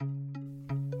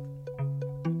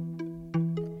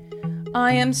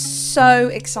I am so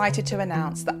excited to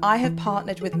announce that I have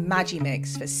partnered with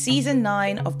Magimix for season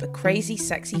 9 of the Crazy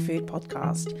Sexy Food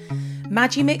podcast.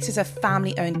 Magimix is a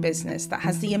family-owned business that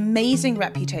has the amazing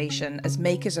reputation as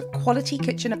makers of quality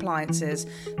kitchen appliances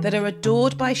that are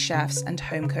adored by chefs and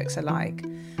home cooks alike.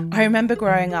 I remember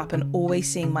growing up and always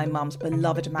seeing my mum's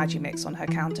beloved Magimix on her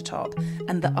countertop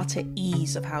and the utter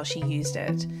ease of how she used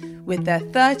it. With their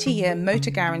 30-year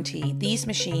motor guarantee, these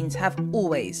machines have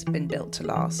always been built to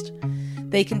last.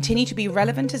 They continue to be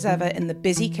relevant as ever in the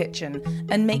busy kitchen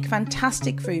and make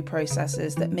fantastic food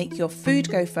processors that make your food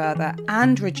go further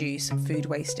and reduce food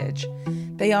wastage.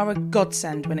 They are a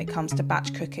godsend when it comes to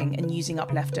batch cooking and using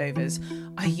up leftovers.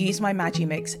 I use my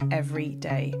Magimix every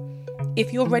day.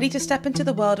 If you're ready to step into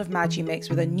the world of Magimix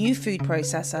with a new food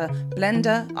processor,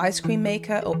 blender, ice cream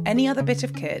maker, or any other bit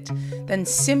of kit, then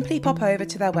simply pop over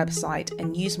to their website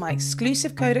and use my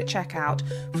exclusive code at checkout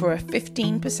for a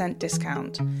 15%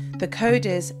 discount. The code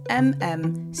is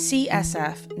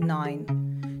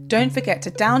MMCSF9. Don't forget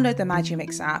to download the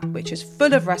Magimix app, which is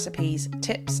full of recipes,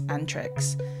 tips, and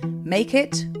tricks. Make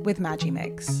it with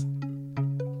Magimix.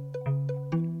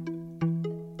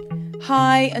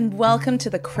 Hi, and welcome to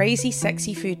the Crazy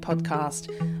Sexy Food podcast.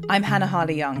 I'm Hannah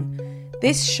Harley-Young.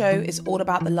 This show is all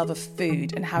about the love of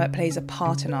food and how it plays a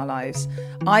part in our lives.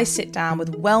 I sit down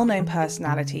with well-known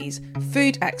personalities,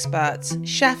 food experts,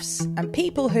 chefs, and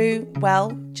people who,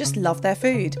 well, just love their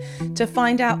food, to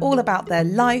find out all about their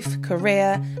life,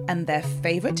 career, and their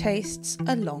favourite tastes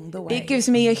along the way. It gives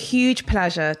me a huge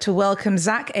pleasure to welcome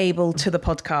Abel to the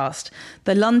podcast.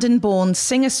 The London-born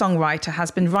singer-songwriter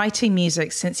has been writing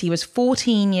music since he was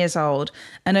 14 years old,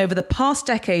 and over the past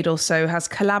decade or so has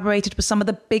collaborated with some of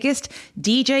the biggest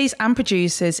DJs and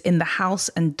producers in the house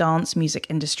and dance music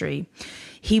industry.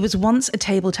 He was once a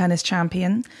table tennis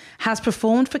champion, has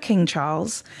performed for King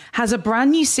Charles, has a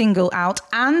brand new single out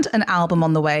and an album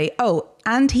on the way. Oh,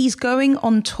 and he's going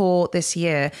on tour this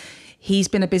year. He's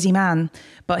been a busy man,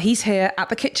 but he's here at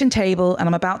the kitchen table and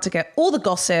I'm about to get all the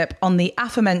gossip on the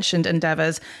aforementioned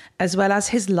endeavours, as well as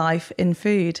his life in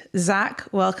food. Zach,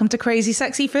 welcome to Crazy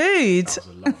Sexy Food. That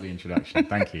was a lovely introduction.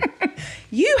 Thank you.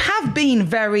 You have been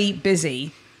very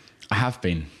busy. I have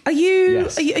been. Are you?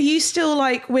 Yes. Are you still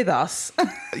like with us?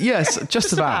 Yes,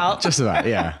 just about. Just about.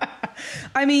 Yeah.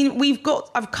 I mean,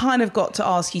 I've kind of got to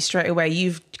ask you straight away.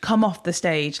 You've come off the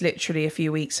stage literally a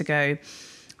few weeks ago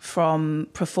from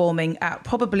performing at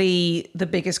probably the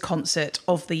biggest concert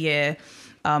of the year,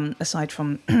 aside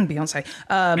from Beyonce.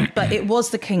 But it was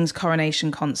the King's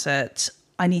coronation concert.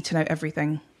 I need to know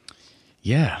everything.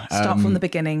 Yeah. Start from the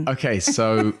beginning. Okay,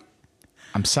 so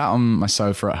I'm sat on my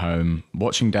sofa at home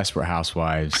watching Desperate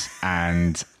Housewives,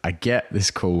 and I get this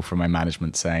call from my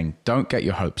management saying, don't get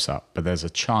your hopes up, but there's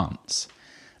a chance.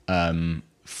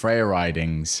 Freya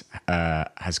Ridings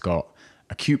has got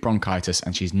acute bronchitis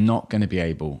and she's not going to be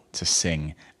able to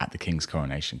sing at the King's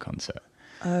coronation concert.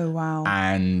 Oh, wow.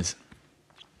 And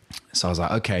so I was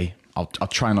like, okay, I'll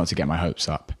try not to get my hopes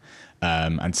up.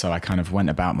 And so I kind of went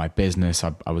about my business.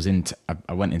 I went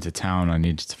into town. I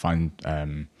needed to find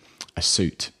a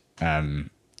suit. So I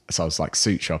was like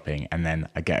suit shopping, and then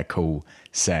I get a call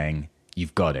saying,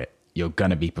 you've got it. You're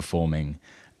going to be performing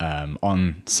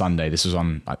on Sunday. This was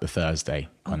on like the Thursday.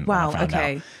 When I found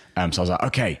out. So I was like,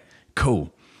 okay,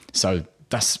 cool. So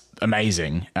that's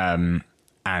amazing. And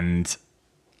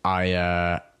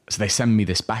so they send me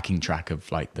this backing track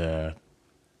of like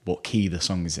what key the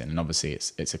song is in. And obviously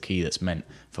it's a key that's meant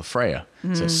for Freya.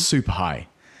 So it's super high.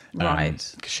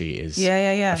 Right. Because she is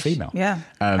a female. Yeah.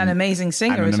 An amazing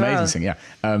singer as well. An amazing singer,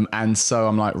 yeah. And so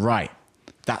I'm like, right,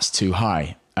 that's too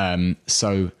high.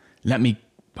 So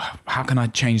how can I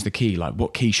change the key? Like,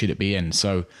 what key should it be in?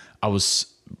 So I was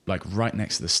like right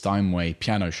next to the Steinway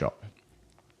piano shop.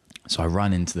 So I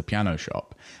run into the piano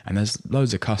shop and there's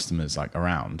loads of customers like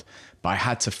around, but I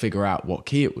had to figure out what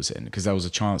key it was in because there was a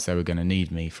chance they were going to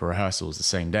need me for rehearsals the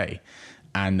same day.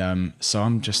 And so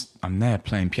I'm there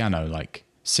playing piano, like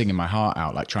singing my heart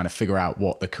out, like trying to figure out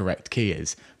what the correct key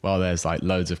is while there's like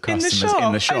loads of customers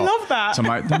in the shop. I love that. So I'm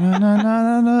like,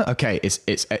 no. Okay,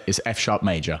 it's F sharp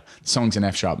major. The song's in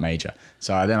F sharp major.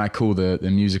 So I call the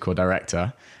musical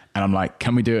director and I'm like,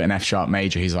 can we do it in F sharp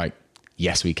major? He's like,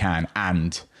 yes, we can.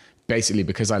 And basically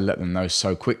because I let them know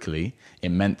so quickly, it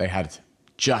meant they had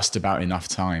just about enough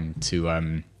time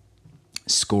to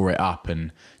score it up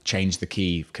and change the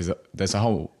key because there's a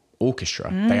whole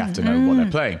orchestra. They have to know what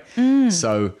they're playing.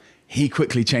 So he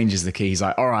quickly changes the key. He's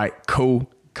like, all right, cool.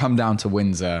 Come down to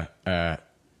Windsor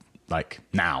like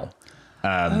now.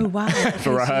 Oh, wow. Okay,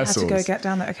 for rehearsals. So you had to go get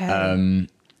down there. Okay.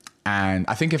 And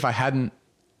I think if I hadn't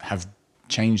have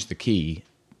changed the key,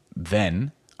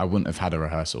 then I wouldn't have had a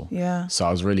rehearsal. Yeah. So I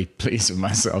was really pleased with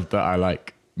myself that I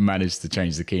like managed to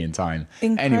change the key in time.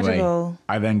 Incredible. Anyway,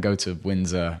 I then go to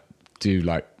Windsor, do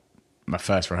like my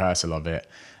first rehearsal of it,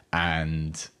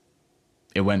 and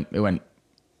it went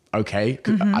okay.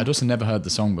 I'd also never heard the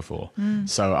song before.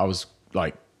 So I was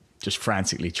like just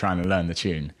frantically trying to learn the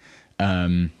tune.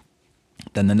 Then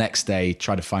the next day,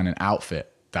 try to find an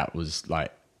outfit that was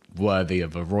like worthy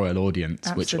of a royal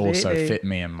audience, which also fit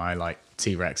me and my like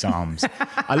T-Rex arms.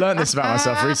 I learned this about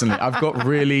myself recently. I've got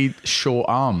really short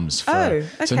arms, so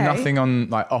nothing on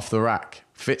like off the rack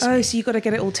fits me. So you got to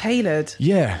get it all tailored.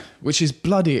 Yeah, which is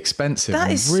bloody expensive. That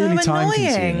and is really so annoying.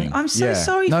 time-consuming. I'm so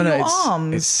sorry for your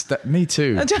arms. Me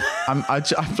too.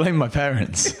 I blame my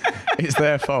parents. It's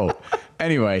their fault.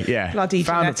 Anyway, yeah. Bloody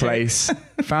found genetics.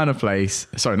 Found a place.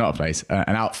 Sorry, not a place.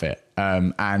 An outfit.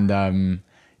 And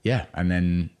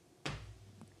then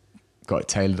got it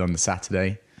tailored on the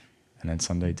Saturday, and then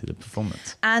Sunday did the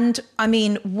performance. And I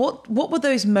mean, what were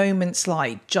those moments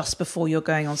like just before you're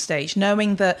going on stage,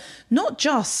 knowing that not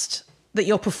just that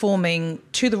you're performing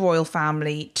to the royal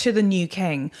family, to the new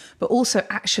king, but also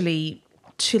actually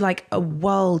to like a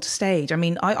world stage? I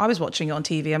mean, I was watching it on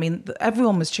TV. I mean,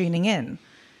 everyone was tuning in.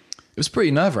 It was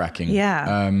pretty nerve-wracking.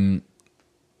 Yeah.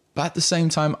 But at the same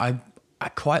time, I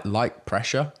quite like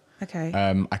pressure. Okay.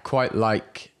 I quite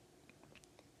like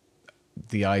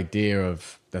the idea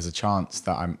of there's a chance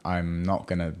that I'm not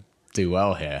going to do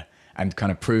well here, and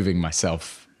kind of proving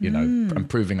myself, and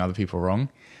proving other people wrong.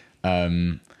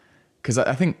 Because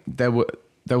I think there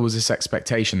was this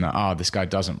expectation that, this guy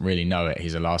doesn't really know it.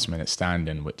 He's a last minute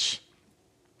stand-in, which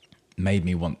made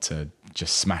me want to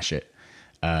just smash it.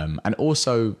 And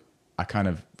also I kind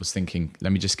of was thinking,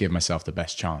 let me just give myself the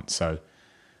best chance. So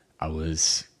I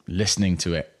was listening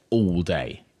to it all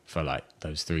day for like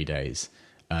those 3 days,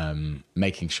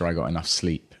 making sure I got enough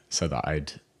sleep so that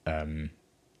I'd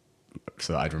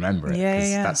remember it.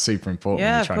 Yeah. That's super important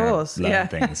Yeah, when of you're trying course. to learn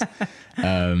things.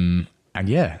 And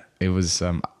yeah, it was,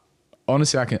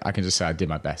 honestly, I can just say I did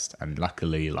my best. And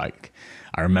luckily, like,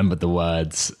 I remembered the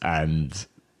words, and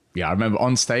yeah, I remember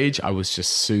on stage, I was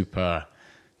just super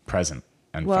present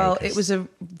and focused. It was a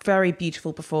very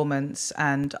beautiful performance,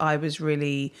 and I was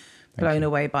really blown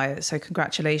away by it. So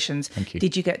congratulations. Thank you.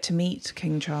 Did you get to meet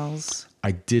King Charles?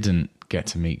 I didn't get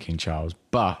to meet King Charles,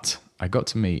 but I got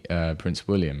to meet Prince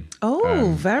William.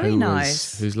 Oh, very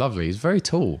nice. Who's lovely. He's very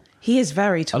tall. He is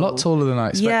very tall. A lot taller than I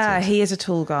expected. Yeah, he is a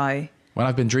tall guy. When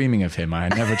I've been dreaming of him, I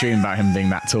had never dreamed about him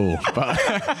being that tall. But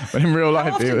in real life...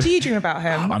 How often do you dream about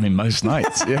him? I mean, most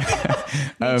nights, yeah.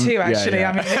 Me too, actually.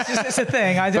 Yeah. I mean, it's a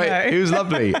thing. I don't know. He was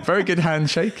lovely. Very good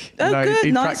handshake. Good.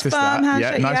 He'd Nice firm that.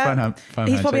 handshake. Yeah, nice firm He's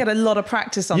handshake. probably had a lot of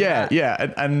practice on that.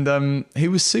 Yeah. And he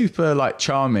was super like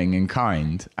charming and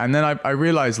kind. And then I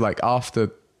realized, like,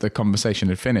 after the conversation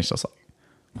had finished, I was like,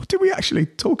 what did we actually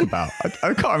talk about?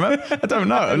 I can't remember. I don't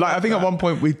know. Like, I think at one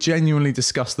point we genuinely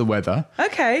discussed the weather.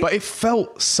 Okay. But it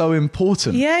felt so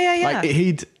important. Yeah. Like,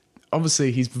 he's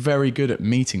very good at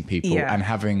meeting people and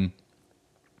having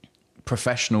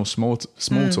professional small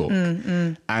talk.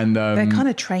 And they're kind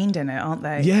of trained in it, aren't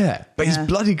they? Yeah, but he's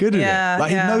bloody good at it.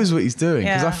 Like, he knows what he's doing,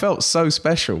 because I felt so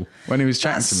special when he was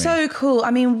chatting to me. So cool.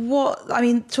 I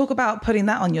mean, talk about putting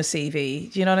that on your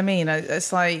CV. Do you know what I mean?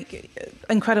 It's like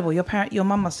incredible. Your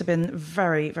mum must have been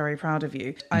very, very proud of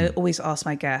you. I always ask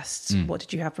my guests, what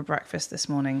did you have for breakfast this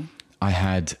morning? I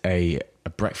had a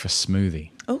breakfast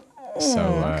smoothie. Oh, so,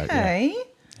 okay.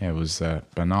 Yeah, it was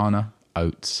banana,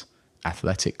 oats,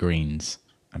 athletic greens,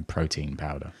 and protein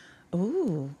powder.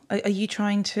 Ooh. Are you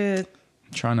trying to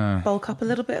bulk up a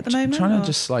little bit at the moment? Trying to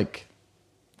just like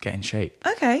get in shape.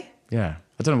 Okay. Yeah.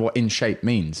 I don't know what in shape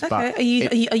means. Okay. But are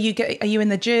you in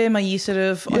the gym? Are you sort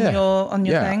of on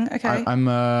your thing? Okay. I'm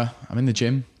in the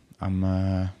gym.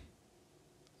 I'm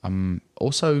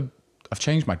also, I've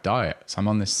changed my diet. So I'm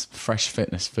on this fresh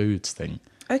fitness foods thing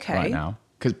right now.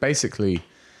 Because basically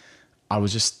I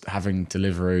was just having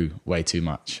Deliveroo way too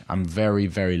much. I'm very,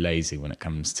 very lazy when it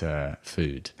comes to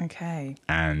food. Okay.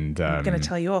 And I'm going to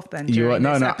tell you off then.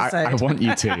 I want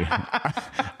you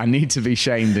to. I need to be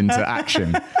shamed into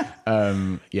action.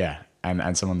 And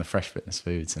some on the fresh fitness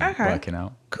foods and working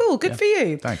out. Cool. Good for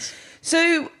you. Thanks.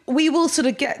 So we will sort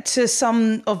of get to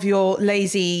some of your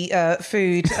lazy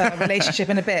food relationship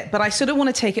in a bit, but I sort of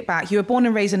want to take it back. You were born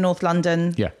and raised in North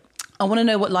London. Yeah. I want to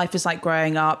know what life was like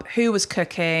growing up, who was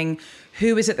cooking,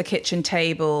 who was at the kitchen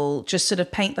table, just sort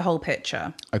of paint the whole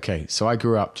picture. Okay, so I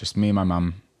grew up just me and my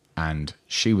mum, and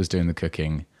she was doing the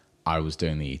cooking, I was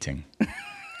doing the eating.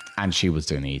 And she was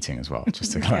doing the eating as well,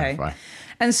 just to clarify.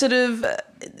 And sort of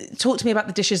talk to me about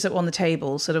the dishes that were on the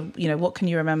table, sort of, what can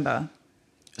you remember?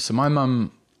 So my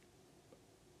mum,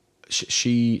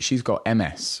 she's got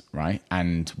MS, right?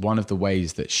 And one of the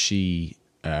ways that she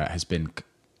has been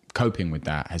coping with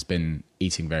that has been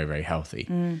eating very, very healthy.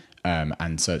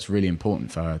 And so it's really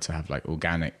important for her to have like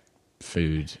organic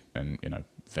food and, you know,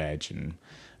 veg.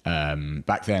 And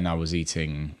back then I was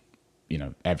eating, you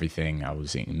know, everything. I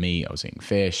was eating meat, I was eating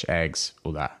fish, eggs,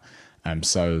 all that.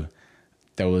 So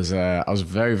I was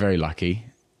very, very lucky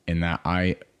in that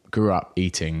I grew up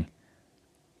eating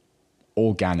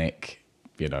organic,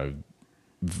 you know,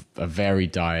 a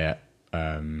varied diet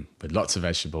with lots of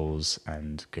vegetables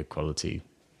and good quality,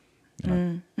 you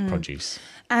know, produce.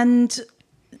 And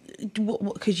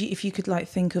what could you, if you could like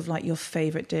think of like your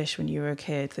favorite dish when you were a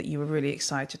kid that you were really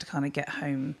excited to kind of get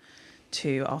home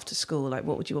to after school, like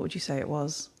what would you say it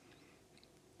was?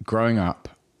 Growing up,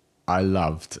 I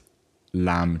loved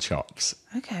lamb chops.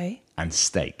 Okay. And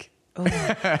steak. Oh,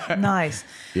 nice.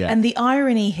 Yeah. And the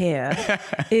irony here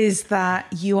is that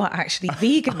you are actually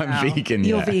vegan now. I'm vegan,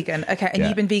 You're yeah. vegan. Okay. And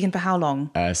you've been vegan for how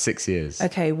long? 6 years.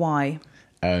 Okay. Why?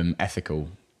 Ethical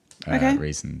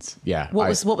reasons. Yeah. What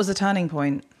was the turning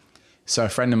point? So a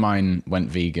friend of mine went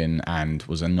vegan and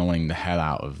was annoying the hell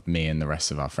out of me and the rest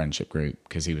of our friendship group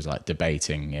because he was like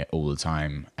debating it all the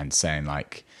time and saying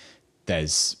like,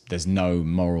 there's no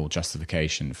moral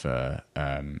justification for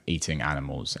eating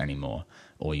animals anymore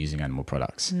or using animal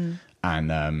products.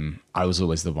 And I was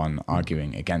always the one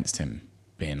arguing against him,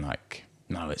 being like,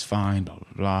 no, it's fine, blah,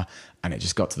 blah, blah. And it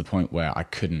just got to the point where I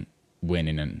couldn't win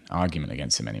in an argument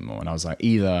against him anymore. And I was like,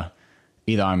 either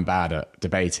I'm bad at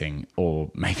debating or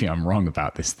maybe I'm wrong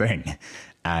about this thing.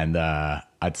 And I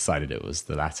decided it was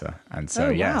the latter. And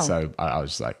so, so I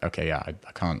was just like, okay, yeah,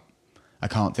 I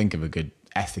can't think of a good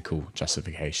ethical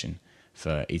justification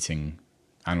for eating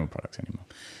animal products anymore.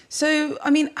 So, I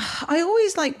mean, I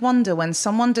always like wonder when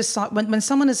someone when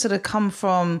someone has sort of come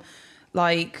from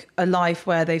like a life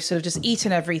where they've sort of just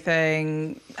eaten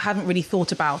everything, haven't really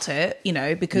thought about it, you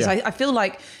know, because I feel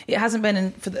like it hasn't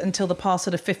been until the past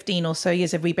sort of 15 or so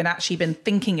years have we actually been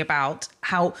thinking about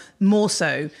how more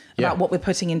so about what we're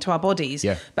putting into our bodies.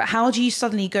 Yeah. But how do you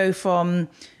suddenly go from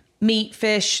meat,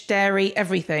 fish, dairy,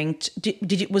 everything?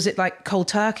 Was it like cold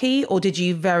turkey, or did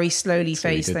you very slowly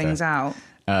phase things out?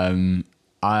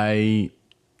 I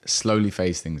slowly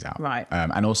phased things out. Right.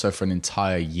 And also for an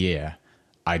entire year,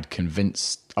 I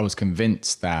was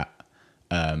convinced that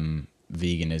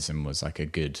veganism was like a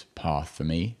good path for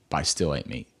me, but I still ate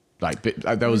meat.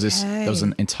 There was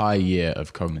an entire year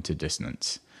of cognitive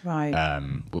dissonance. Right.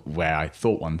 Where I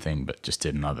thought one thing, but just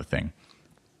did another thing.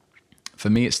 For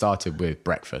me, it started with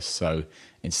breakfast. So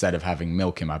instead of having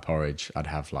milk in my porridge, I'd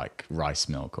have like rice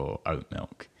milk or oat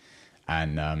milk.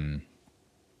 And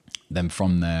then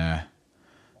from there,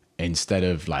 instead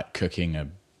of like cooking a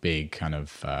big kind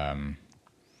of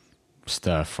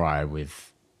stir fry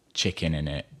with chicken in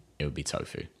it, it would be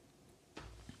tofu.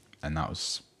 And that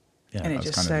was... Yeah, and it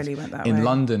just slowly went that way. In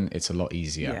London, it's a lot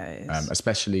easier. Yeah, it is.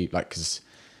 Especially like because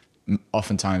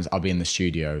oftentimes I'll be in the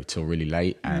studio till really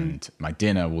late and my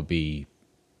dinner will be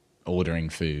ordering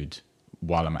food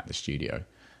while I'm at the studio.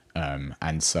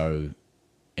 And so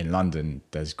in London,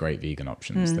 there's great vegan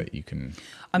options that you can...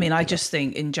 I mean, I just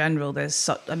think in general,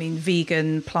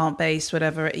 vegan, plant-based,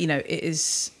 whatever, you know,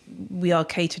 we are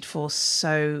catered for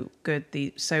so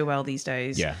well these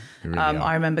days. Yeah, we really are.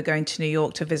 I remember going to New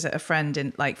York to visit a friend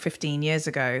in like 15 years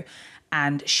ago,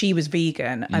 and she was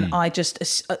vegan. And I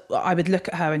would look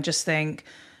at her and just think,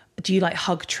 do you like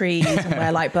hug trees and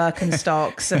wear like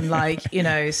Birkenstocks and like, you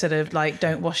know, sort of like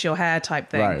don't wash your hair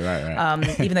type thing.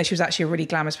 Right. Even though she was actually a really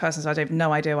glamorous person. So I have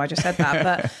no idea why I just said that.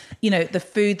 But, you know, the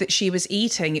food that she was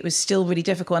eating, it was still really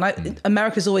difficult. And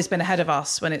America's always been ahead of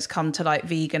us when it's come to like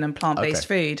vegan and plant-based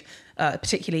food,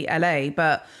 particularly LA.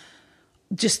 But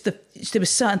just there were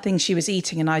certain things she was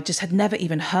eating and I just had never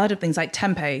even heard of things like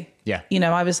tempeh. Yeah. You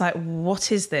know, I was like,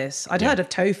 what is this? I'd heard of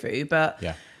tofu, but...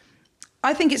 Yeah.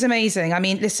 I think it's amazing. I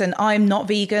mean, listen, I'm not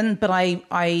vegan, but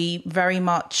I very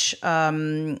much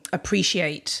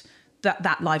appreciate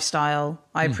that lifestyle.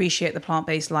 I appreciate the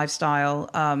plant-based lifestyle,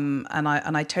 and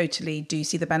I totally do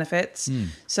see the benefits.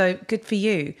 So good for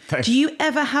you. Thanks. Do you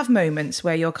ever have moments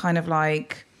where you're kind of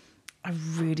like, I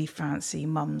really fancy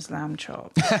mum's lamb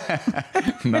chops?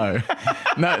 No,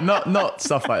 not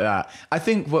stuff like that. I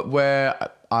think where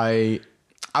I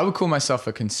would call myself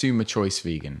a consumer choice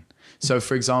vegan. So,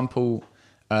 for example,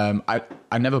 I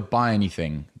never buy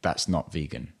anything that's not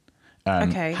vegan.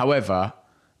 Okay. However,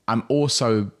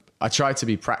 I try to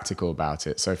be practical about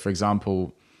it. So, for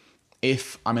example,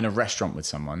 if I'm in a restaurant with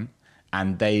someone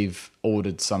and they've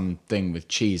ordered something with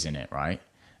cheese in it, right?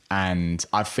 And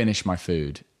I've finished my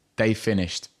food, they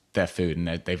finished their food and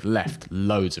they've left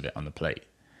loads of it on the plate.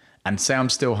 and say I'm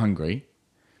still hungry,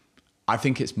 I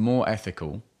think it's more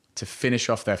ethical to finish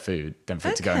off their food than for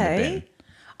it to go in the bin.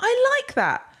 I like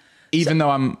that. Even though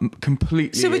I'm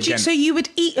completely So you would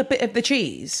eat a bit of the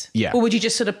cheese? Yeah. Or would you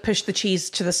just sort of push the cheese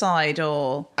to the side,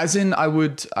 or? As in, I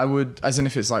would, as in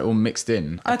if it's like all mixed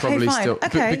in, I'd probably fine. still,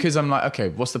 Okay. because I'm like, okay,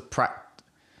 what's the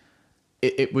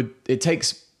it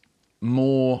takes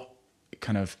more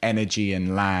kind of energy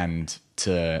and land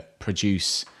to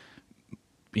produce,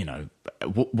 you know,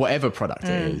 whatever product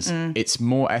it is. It's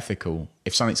more ethical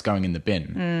if something's going in the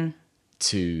bin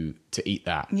to eat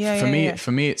that.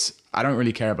 For me, it's, I don't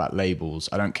really care about labels.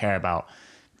 I don't care about,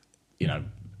 you know,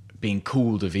 being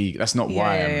called a vegan. That's not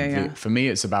why I'm. For me,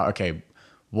 it's about, okay,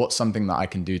 what's something that I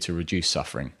can do to reduce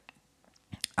suffering?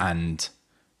 And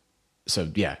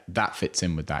so, yeah, that fits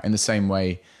in with that. In the same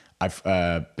way,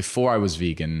 before I was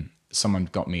vegan, someone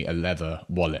got me a leather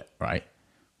wallet, right?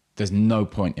 There's no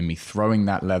point in me throwing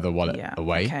that leather wallet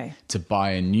away to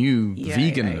buy a new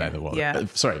vegan leather wallet.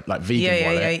 Sorry, like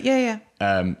vegan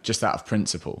wallet. Just out of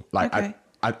principle. Like,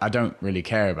 I don't really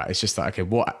care about it. It's just like, okay,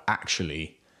 what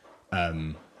actually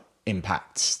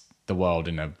impacts the world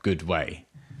in a good way?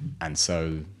 And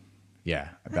so, yeah.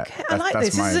 I like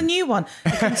this. This is a new one.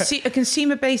 A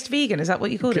consumer-based vegan. Is that what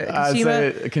you called it?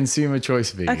 A consumer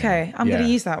choice vegan. Okay, I'm going to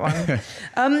use that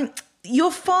one.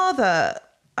 Your father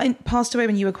passed away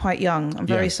when you were quite young. I'm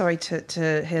very sorry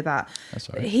to hear that. That's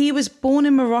all right. He was born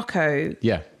in Morocco.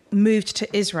 Yeah. Moved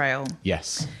to Israel.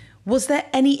 Yes. Was there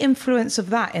any influence of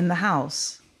that in the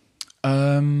house?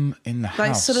 In the house,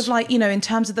 like sort of like, you know, in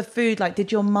terms of the food, like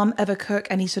did your mum ever cook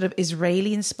any sort of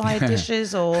Israeli inspired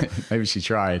dishes, or maybe she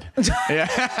tried?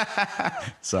 Yeah.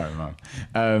 Sorry, Mum.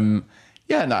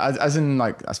 Yeah, no, as in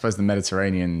like, I suppose the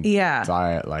Mediterranean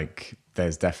diet, like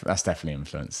that's definitely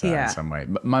influenced that in some way.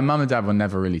 But my mum and dad were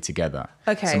never really together.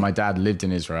 Okay. So my dad lived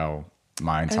in Israel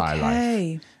my entire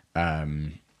life.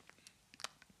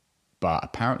 But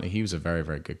apparently he was a very,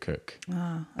 very good cook.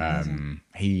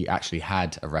 He actually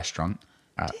had a restaurant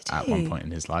at one point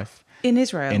in his life. In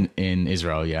Israel? In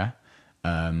Israel, yeah.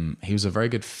 He was a very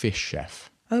good fish chef.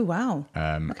 Oh, wow.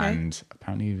 And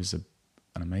apparently he was an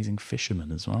amazing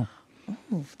fisherman as well.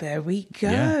 Oh, there we go.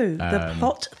 Yeah. The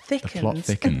plot thickens. The plot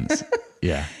thickens,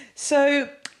 yeah. So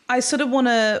I sort of want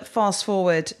to fast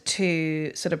forward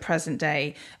to sort of present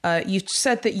day. You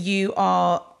said that you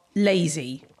are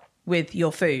lazy with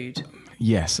your food.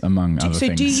 Yes, among other things.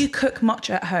 So do you cook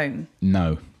much at home?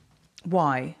 No.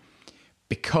 Why?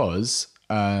 Because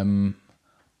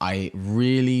I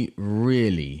really,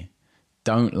 really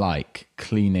don't like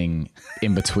cleaning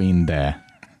in between there.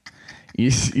 You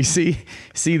see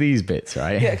these bits,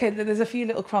 right? Yeah, okay, there's a few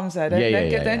little crumbs there.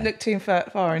 Don't look too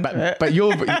far into it. But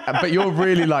you're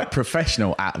really like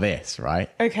professional at this, right?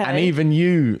 Okay. And even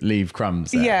you leave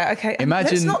crumbs there. Yeah, okay.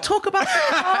 Imagine, let's not talk about the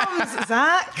crumbs,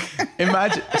 Zach.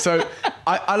 Imagine, so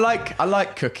I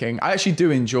like cooking. I actually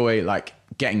do enjoy like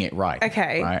getting it right.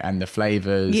 Okay. Right, and the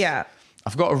flavors. Yeah.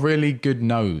 I've got a really good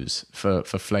nose for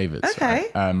flavors.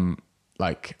 Okay. Right?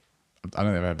 Like, I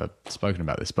don't know if I've ever spoken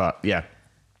about this, but yeah.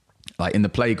 Like in the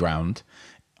playground,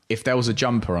 if there was a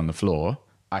jumper on the floor,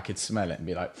 I could smell it and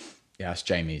be like, yeah, that's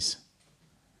Jamie's.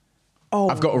 Oh,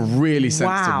 I've got a really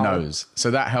sensitive nose. So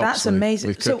that helps. That's amazing.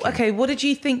 With cooking. So, okay, what did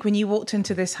you think when you walked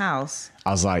into this house?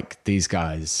 I was like, these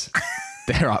guys,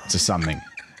 they're up to something.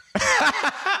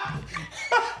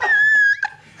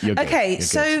 You're good. Okay, You're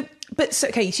so, good. so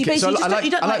you basically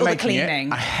you don't like all the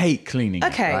cleaning. I hate cleaning.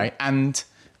 Okay. Right? And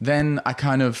then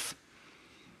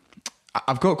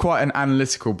I've got quite an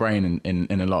analytical brain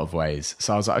in a lot of ways.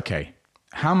 So I was like, okay,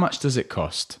 how much does it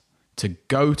cost to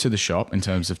go to the shop in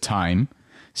terms of time,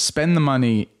 spend the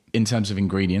money in terms of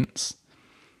ingredients,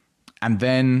 and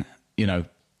then, you know,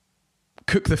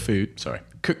 cook the food. You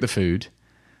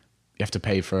have to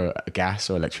pay for gas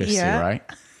or electricity, right?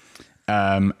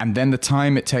 And then the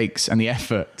time it takes and the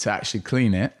effort to actually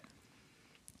clean it.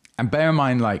 And bear in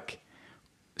mind, like,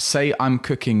 say I'm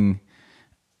cooking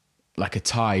like a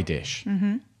Thai dish,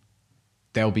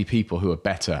 there'll be people who are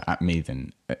better at me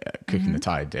than cooking the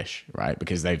Thai dish, right?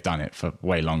 Because they've done it for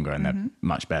way longer and they're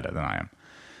much better than I am.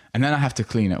 And then I have to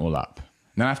clean it all up.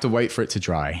 And then I have to wait for it to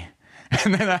dry.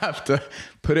 And then I have to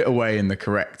put it away in the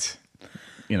correct,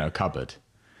 you know, cupboard.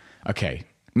 Okay,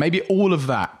 maybe all of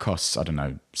that costs, I don't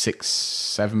know,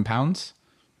 £6-7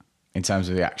 in terms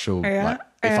of the actual, if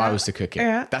I was to cook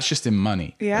it. That's just in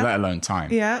money, let alone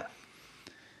time. Yeah.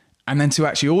 And then to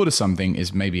actually order something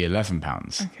is maybe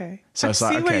 £11. Okay. So it's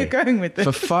like, see where you're going with this.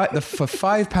 For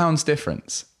 £5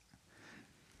 difference,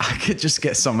 I could just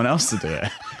get someone else to do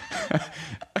it.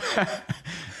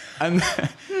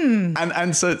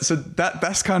 and so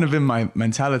that's kind of been my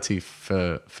mentality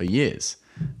for years.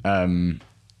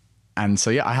 And so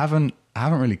yeah, I haven't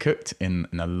really cooked in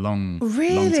a long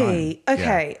Really? long time.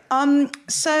 Okay. Yeah.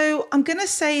 So I'm gonna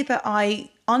say that I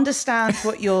understand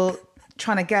what you're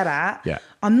trying to get at. Yeah.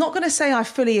 I'm not gonna say I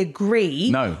fully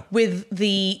agree No. with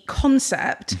the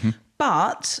concept,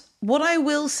 but what I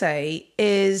will say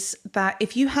is that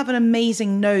if you have an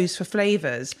amazing nose for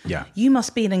flavors, Yeah. you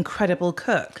must be an incredible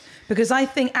cook. Because I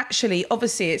think actually,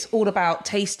 obviously, it's all about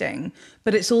tasting,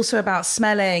 but it's also about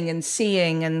smelling and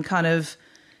seeing and kind of.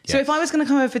 So Yes. if I was going to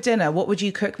come over for dinner, what would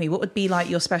you cook me? What would be like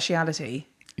your speciality?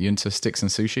 You into sticks and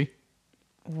sushi?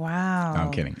 Wow. No,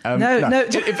 I'm kidding. No.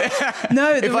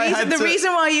 The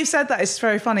reason why you said that is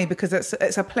very funny because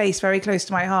it's a place very close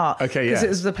to my heart. Okay, Because yeah. it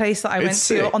was the place that I went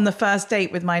sick. to on the first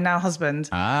date with my now husband.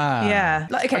 Ah. Yeah.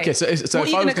 Okay. So what are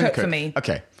you going to cook for me?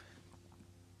 Okay.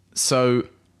 So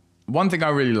one thing I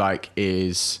really like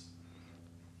is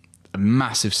a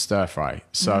massive stir fry.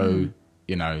 So,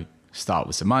 start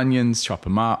with some onions, chop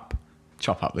them up,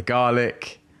 chop up the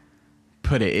garlic,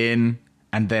 put it in,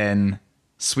 and then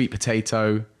sweet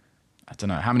potato. I don't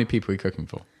know. How many people are you cooking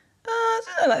for? I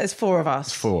don't know, like there's 4 of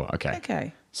us. 4. Okay.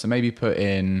 Okay. So maybe put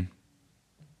in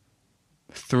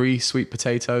 3 sweet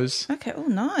potatoes. Okay. Oh,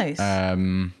 nice.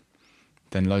 Then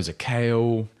loads of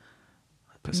kale.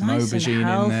 Put some Nice and aubergine in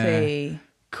healthy. there.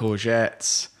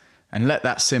 Courgettes. And let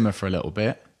that simmer for a little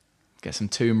bit. Get some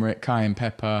turmeric, cayenne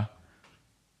pepper,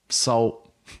 salt.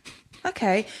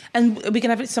 Okay. And we're going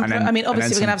to have some, And then- obviously and then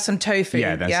we're going to have some tofu.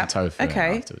 Yeah, then some tofu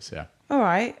Okay. afterwards, yeah. All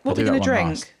right. What are I'll we do going to that one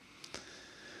drink?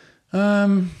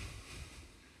 last.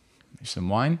 Some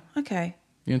wine. Okay.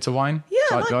 You into wine? Yeah,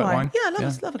 I like wine. Yeah,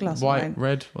 I love a glass of white, wine.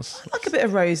 red. I like a bit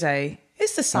of rosé.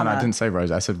 It's the No, summer. I didn't say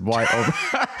rose. I said white.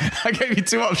 I gave you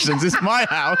 2 options. It's my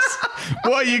house.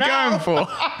 What are you going for?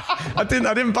 I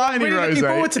didn't buy any Really rose. looking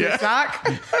forward to this, Zach.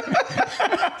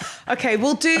 Okay,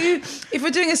 if we're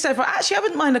doing a stir fry, actually, I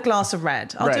wouldn't mind a glass of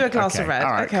red. I'll do a glass of red.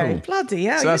 All right, okay, cool. bloody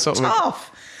hell, So that's you're what we're-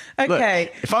 tough. Look,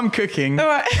 Okay, if I'm cooking, all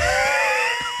right.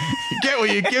 you get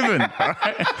what you're given. All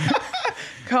right?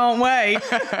 Can't wait.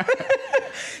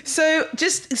 So,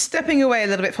 just stepping away a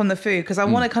little bit from the food because I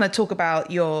want to kind of talk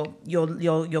about your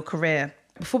career.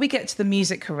 Before we get to the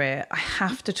music career, I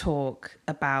have to talk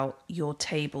about your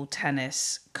table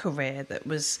tennis career that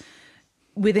was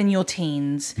within your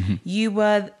teens. You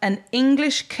were an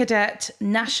English cadet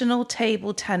national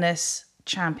table tennis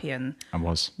champion. I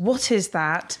was. What is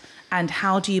that, and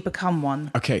how do you become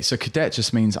one? Okay, so cadet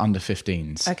just means under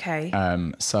 15s. Okay.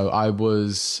 So I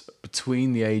was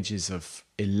between the ages of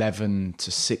 11 to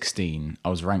 16. I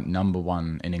was ranked number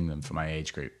 1 in England for my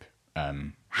age group.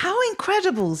 How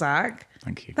incredible, Zach!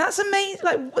 Thank you. That's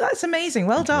amazing. That's amazing.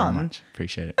 Well Thank you very done. much.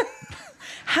 Appreciate it.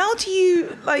 How do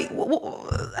you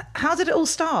how did it all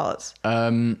start?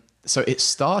 So it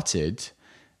started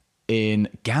in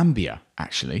Gambia,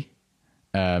 actually.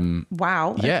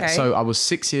 Wow. Yeah, Okay. so I was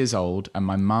 6 years old and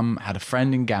my mum had a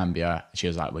friend in Gambia. She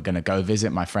was like, we're going to go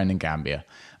visit my friend in Gambia.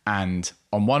 And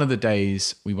on one of the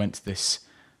days, we went to this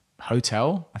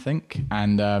hotel, I think.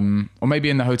 And, or maybe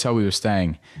in the hotel we were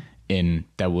staying in,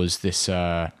 there was this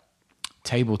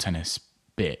table tennis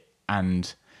bit.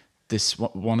 And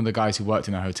one of the guys who worked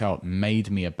in the hotel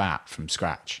made me a bat from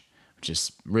scratch, which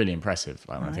is really impressive,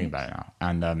 like, when I think about it now.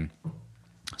 And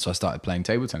so I started playing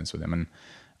table tennis with him. And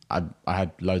I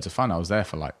had loads of fun. I was there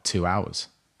for like 2 hours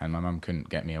and my mum couldn't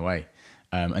get me away.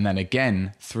 And then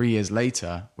again, 3 years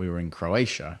later, we were in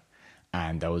Croatia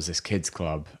and there was this kids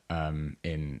club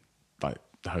in like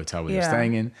the hotel we were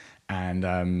staying in. And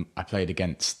I played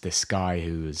against this guy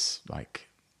who was like,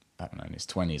 I don't know, in his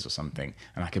 20s or something.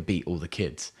 And I could beat all the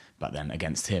kids. But then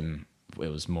against him, it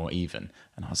was more even.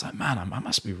 And I was like, man, I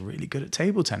must be really good at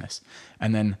table tennis.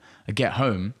 And then I get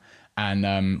home.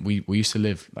 And we used to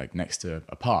live like next to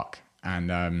a park,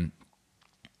 and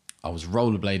I was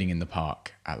rollerblading in the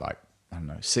park at like, I don't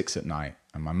know, 6 at night,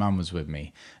 and my mum was with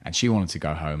me, and she wanted to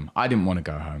go home. I didn't want to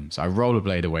go home, so I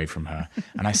rollerblade away from her,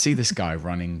 and I see this guy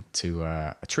running to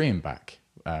a tree and back,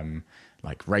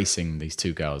 like racing these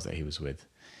 2 girls that he was with,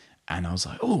 and I was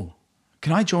like, oh,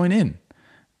 can I join in?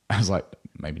 I was like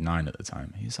maybe 9 at the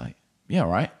time. He's like, yeah, all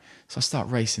right. So I start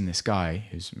racing this guy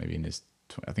who's maybe in his,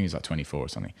 I think he's like 24 or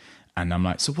something. And I'm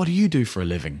like, so what do you do for a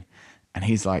living? And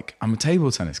he's like, I'm a table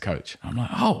tennis coach. And I'm like,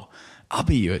 oh, I'll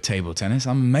beat you at table tennis.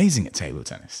 I'm amazing at table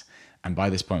tennis. And by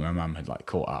this point, my mum had like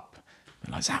caught up.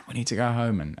 And like, Zach, we need to go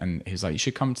home. And he was like, you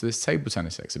should come to this table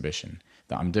tennis exhibition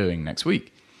that I'm doing next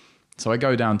week. So I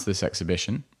go down to this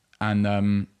exhibition and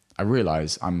I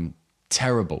realize I'm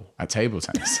terrible at table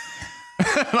tennis.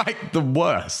 Like the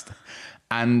worst.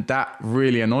 And that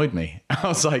really annoyed me. I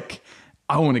was like,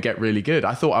 I want to get really good.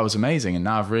 I thought I was amazing. And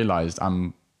now I've realized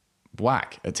I'm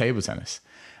whack at table tennis.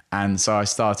 And so I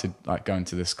started like going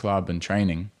to this club and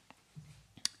training.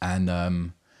 And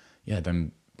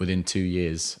then within 2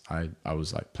 years, I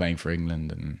was like playing for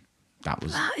England, and that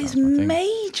was That is my thing.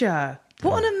 major.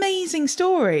 What an amazing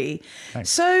story. Thanks.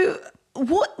 So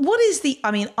what is the,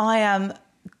 I mean, I am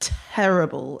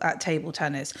terrible at table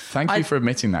tennis. Thank you for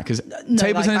admitting that, because No,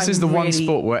 table like, tennis is the one really-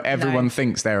 sport where everyone no.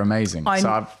 thinks they're amazing.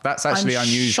 That's actually I'm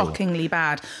unusual. shockingly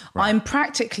bad. Right. I'm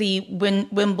practically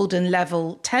Wimbledon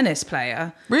level tennis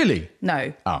player. Really?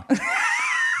 No. Oh.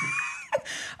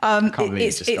 I can't believe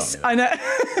you just got me I know.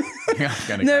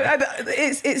 No,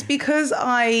 it's because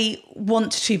I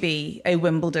want to be a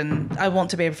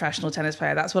professional tennis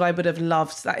player. That's what I would have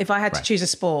loved. That if I had to choose a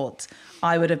sport,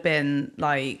 I would have been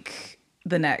like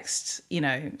the next,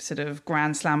 sort of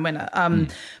Grand Slam winner.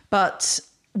 But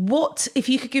what if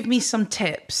you could give me some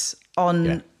tips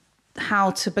on how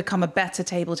to become a better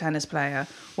table tennis player?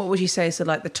 What would you say? So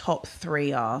like the top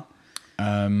 3 are.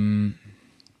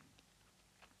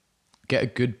 Get a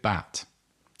good bat.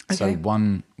 Okay. So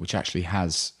one which actually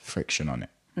has friction on it.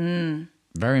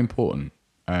 Very important.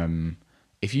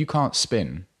 If you can't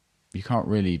spin, you can't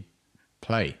really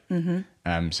play.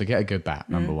 So get a good bat,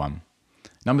 number one.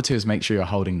 Number 2 is make sure you're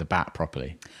holding the bat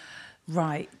properly.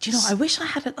 Right. Do you know, I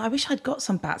wish I'd got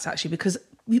some bats actually, because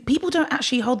people don't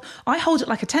actually I hold it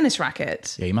like a tennis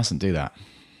racket. Yeah, you mustn't do that.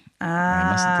 You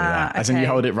mustn't do that. As in you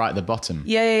hold it right at the bottom.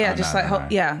 Yeah. Oh,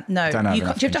 No. Do you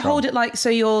have to control. hold it like so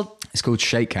you're... It's called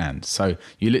shake hand. So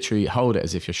you literally hold it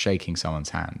as if you're shaking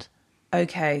someone's hand.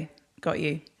 Okay, got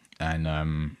you.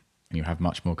 And you have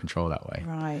much more control that way.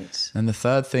 Right. And the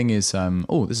third thing is,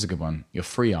 this is a good one, your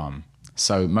free arm.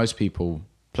 So most people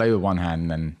play with one hand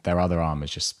and then their other arm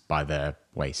is just by their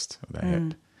waist or their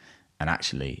hip. And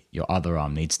actually your other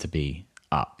arm needs to be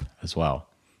up as well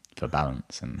for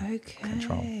balance and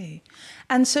control.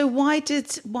 And so why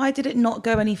did it not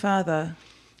go any further?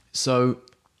 So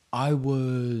I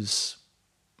was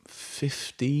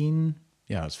 15.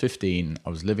 Yeah, I was 15. I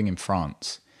was living in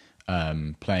France,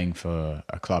 playing for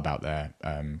a club out there,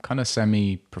 kind of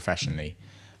semi-professionally.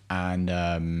 And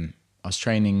I was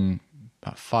training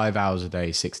about 5 hours a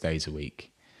day, 6 days a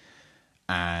week.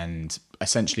 And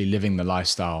essentially living the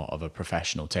lifestyle of a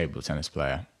professional table tennis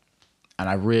player. And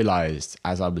I realized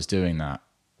as I was doing that,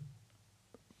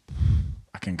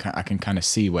 I can kind of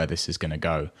see where this is going to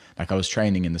go. Like I was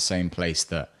training in the same place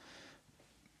that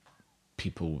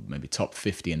people maybe top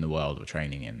 50 in the world were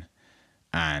training in.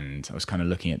 And I was kind of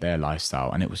looking at their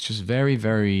lifestyle, and it was just very,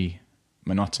 very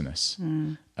monotonous.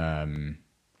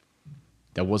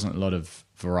 There wasn't a lot of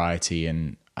variety,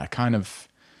 and I kind of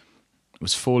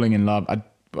was falling in love.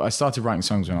 I started writing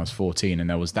songs when I was 14, and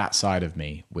there was that side of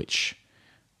me which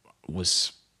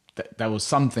was there was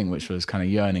something which was kind of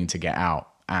yearning to get out.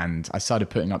 And I started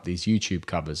putting up these YouTube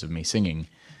covers of me singing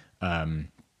from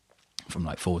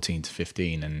like 14 to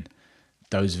 15, and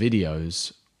those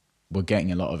videos were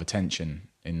getting a lot of attention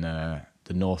in the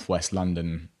Northwest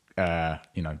London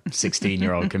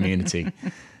 16-year-old community.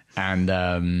 And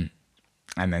then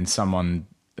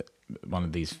one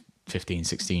of these 15,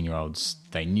 16-year-olds,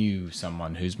 they knew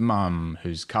someone whose mum,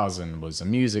 whose cousin was a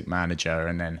music manager.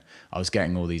 And then I was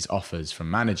getting all these offers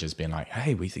from managers being like,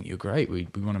 hey, we think you're great. We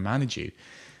want to manage you.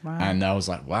 Wow. And I was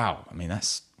like, wow, I mean,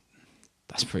 that's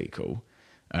pretty cool.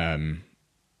 And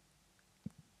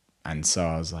so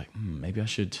I was like, maybe I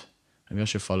should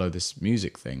follow this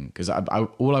music thing. Because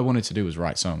all I wanted to do was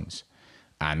write songs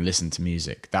and listen to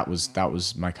music. That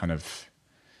was my kind of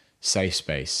safe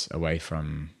space away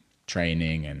from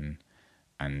training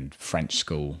and French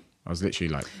school. I was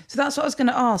literally like... So that's what I was going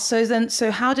to ask.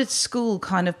 So how did school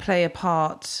kind of play a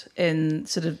part in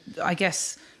sort of, I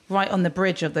guess, right on the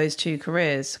bridge of those two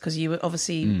careers? Because you were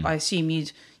obviously, I assume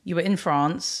you were in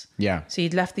France. Yeah. So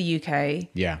you'd left the UK.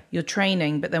 Yeah. You're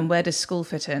training, but then where does school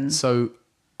fit in? So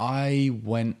I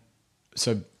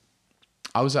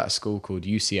was at a school called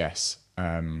UCS.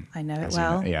 I know it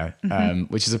well. Yeah.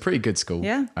 Which is a pretty good school.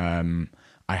 Yeah.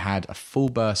 I had a full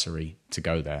bursary to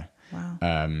go there.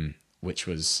 Wow. Which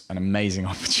was an amazing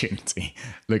opportunity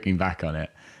looking back on it.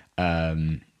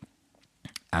 And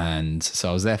so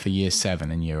I was there for year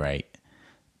 7 and year 8.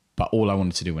 But all I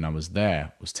wanted to do when I was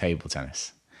there was table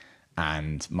tennis.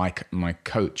 And my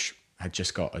coach had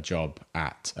just got a job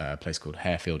at a place called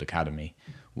Harefield Academy,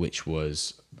 which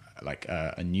was like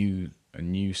a new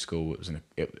school.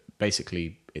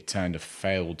 It turned a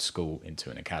failed school into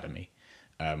an academy,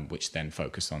 which then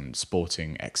focused on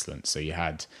sporting excellence. So you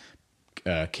had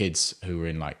kids who were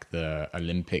in like the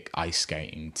Olympic ice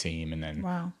skating team, and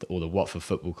then all the Watford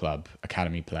Football Club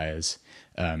academy players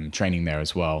training there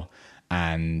as well.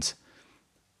 And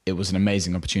it was an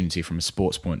amazing opportunity from a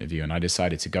sports point of view, and I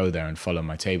decided to go there and follow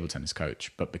my table tennis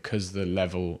coach. But because the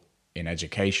level in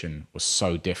education was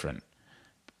so different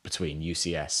between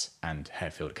UCS and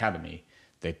Harefield Academy,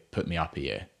 they put me up a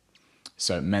year.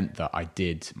 So it meant that I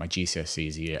did my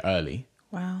GCSEs a year early.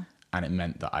 Wow. And it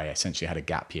meant that I essentially had a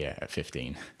gap year at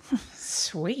 15.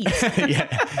 Sweet.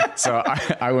 Yeah. So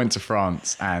I went to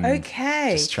France and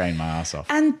just trained my ass off.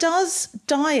 And does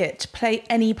diet play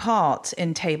any part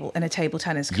in a table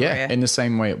tennis career? Yeah, in the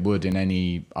same way it would in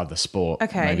any other sport.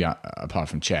 Okay. Maybe apart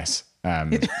from chess.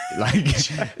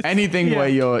 Like anything where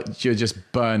you're just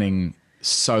burning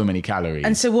so many calories.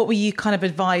 And so what were you kind of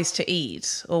advised to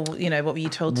eat, or what were you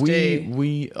told to do?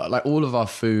 We like all of our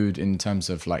food in terms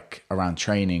of like around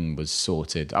training was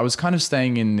sorted. I was kind of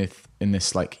staying in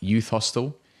this like youth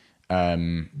hostel,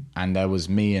 and there was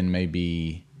me and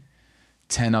maybe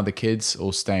 10 other kids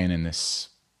all staying in this.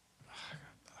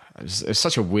 It was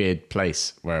such a weird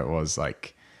place where it was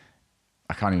like,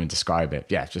 I can't even describe it.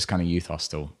 Yeah, just kind of youth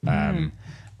hostel.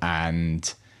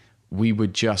 And we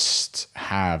would just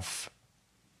have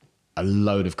a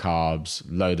load of carbs,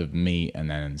 load of meat,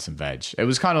 and then some veg. It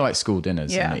was kind of like school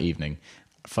dinners in the evening.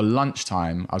 For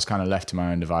lunchtime, I was kind of left to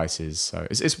my own devices. So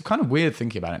it's kind of weird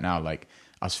thinking about it now. Like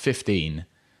I was 15,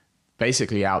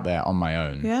 basically out there on my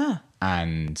own. Yeah.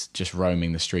 And just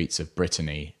roaming the streets of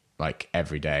Brittany like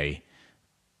every day.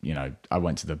 I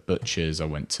went to the butchers, I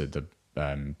went to the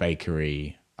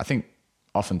bakery. I think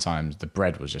oftentimes the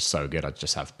bread was just so good, I'd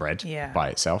just have bread by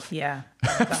itself. Yeah.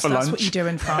 That's lunch. what you do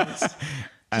in France.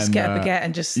 Just get a baguette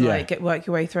and just work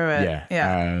your way through it.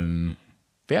 Yeah.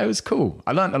 But yeah, it was cool.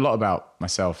 I learned a lot about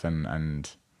myself and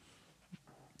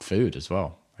food as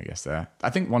well, I guess there. I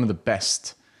think one of the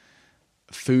best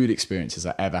food experiences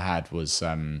I ever had was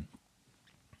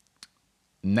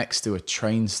next to a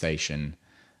train station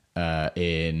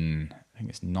in, I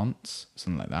think it's Nantes,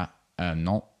 something like that.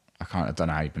 Nantes. I don't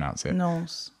know how you pronounce it.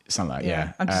 Nantes. Something like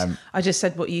yeah. I just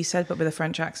said what you said, but with a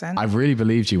French accent. I really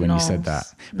believed you when you said that.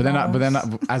 But then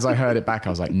as I heard it back, I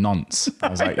was like, nonce. I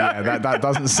was like, yeah, that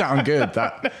doesn't sound good.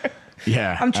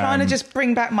 I'm trying to just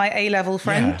bring back my A-level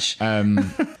French. Yeah.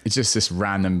 It's just this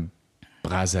random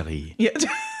brasserie. Yeah.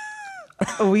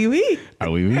 Oui, oui.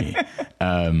 Oh, oui,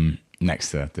 oui.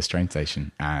 Next to this train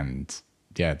station. And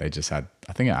yeah, they just had,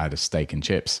 I think it had a steak and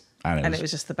chips. And it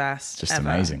was just the best. Just ever.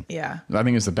 Amazing. Yeah. I think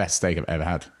it was the best steak I've ever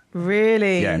had.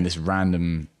 Really? Yeah, in this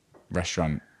random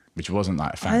restaurant, which wasn't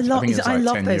like fancy. I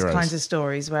love those kinds of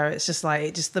stories where it's just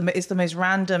like it's the most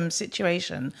random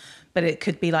situation, but it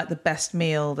could be like the best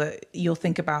meal that you'll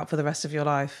think about for the rest of your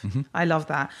life. Mm-hmm. I love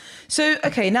that. So,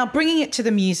 okay, now bringing it to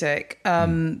the music,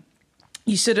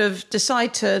 you sort of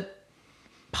decide to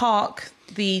park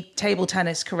the table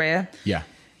tennis career. Yeah.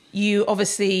 You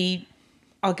obviously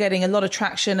are getting a lot of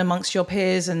traction amongst your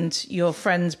peers and your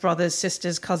friends, brothers,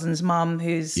 sisters, cousins, mum,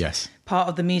 who's part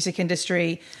of the music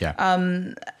industry. Yeah.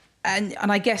 And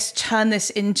I guess turn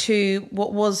this into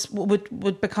what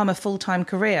would become a full-time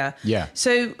career. Yeah.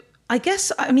 So I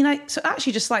guess, so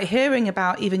actually just like hearing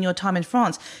about even your time in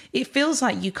France, it feels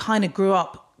like you kind of grew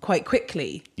up quite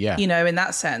quickly, in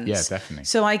that sense. Yeah, definitely.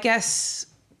 So I guess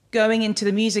going into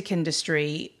the music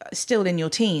industry, still in your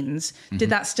teens,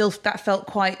 did that felt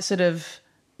quite sort of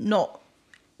not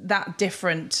that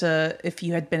different to if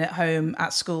you had been at home,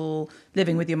 at school,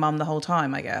 living with your mum the whole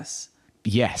time, I guess?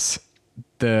 Yes.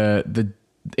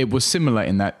 It was similar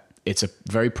in that it's a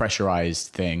very pressurized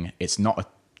thing. It's not a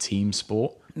team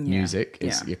sport, music.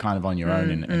 You're kind of on your own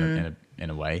in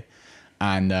a way.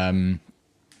 And I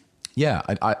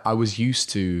was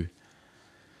used to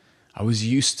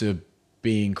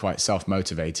being quite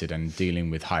self-motivated and dealing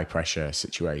with high pressure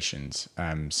situations.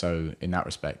 So in that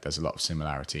respect, there's a lot of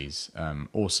similarities.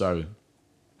 Also,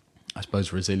 I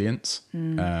suppose resilience.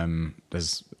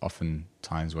 There's often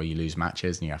times where you lose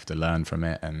matches and you have to learn from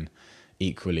it. And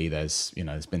equally, there's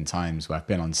been times where I've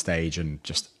been on stage and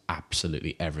just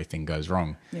absolutely everything goes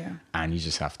wrong. Yeah. And you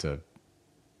just have to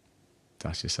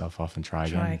dust yourself off and try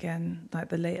again, like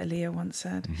the late Aaliyah once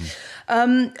said.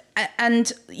 Mm-hmm.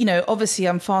 And obviously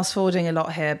I'm fast forwarding a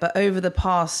lot here, but over the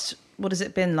past, what has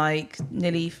it been, like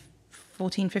nearly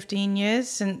 14, 15 years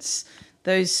since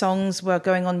those songs were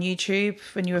going on YouTube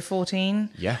when you were 14?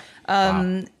 Yeah.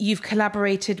 Wow. You've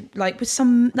collaborated like with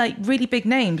some like really big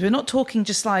names. We're not talking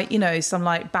just like, some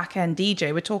like back end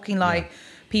DJ. We're talking like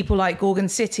people like Gorgon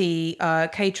City,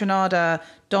 K Tronada,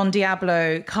 Don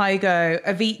Diablo, Kygo,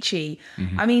 Avicii.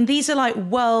 Mm-hmm. I mean, these are like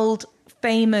world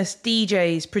famous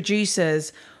DJs,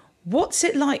 producers. What's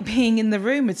it like being in the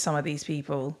room with some of these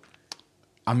people?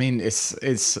 I mean,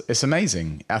 it's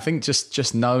amazing. I think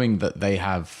just knowing that they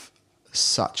have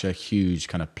such a huge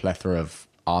kind of plethora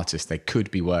artist they could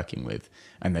be working with,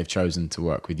 and they've chosen to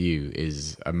work with you,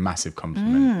 is a massive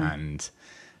compliment. And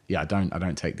yeah, I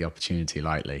don't take the opportunity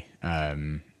lightly.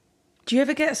 Do you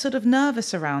ever get sort of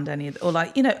nervous around any of, or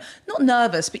like, not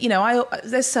nervous, but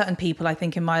there's certain people I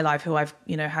think in my life who I've,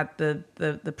 had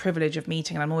the privilege of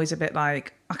meeting, and I'm always a bit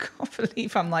like, I can't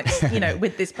believe I'm like,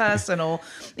 with this person, or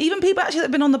even people actually that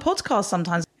have been on the podcast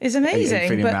sometimes. It's amazing. Are you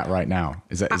feeling that right now?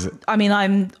 Is it? I mean,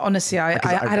 I'm honestly, I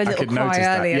had a little cry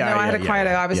earlier. Yeah, I had a cry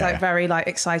earlier. I was very like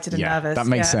excited and nervous. That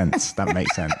makes sense. That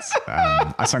makes sense.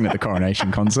 I sang at the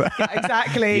coronation concert.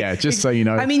 Exactly. Yeah, just so you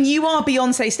know. I mean, you are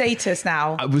Beyonce status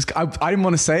now. I didn't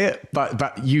want to say it,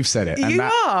 but you've said it. You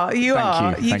are.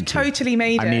 You've totally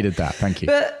made it. I needed that. Thank you.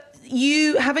 But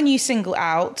you have a new single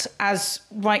out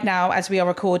right now as we are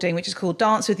recording, which is called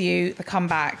Dance With You, The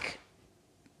Comeback.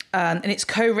 And it's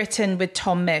co-written with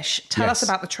Tom Misch. Tell us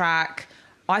about the track.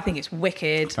 I think it's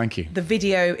wicked. Thank you. The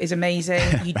video is amazing.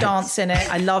 You dance in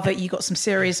it. I love it. You got some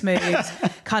serious moves.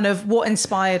 Kind of what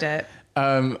inspired it?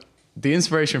 The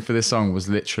inspiration for this song was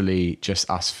literally just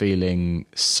us feeling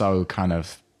so kind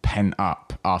of pent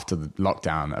up after the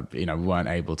lockdown. We weren't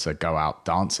able to go out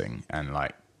dancing and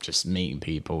like just meeting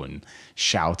people and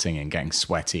shouting and getting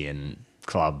sweaty in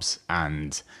clubs.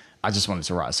 And I just wanted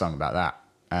to write a song about that.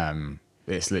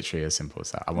 It's literally as simple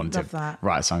as that. I wanted to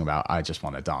write a song about I just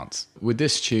want to dance. With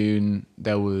this tune,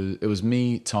 it was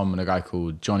me, Tom, and a guy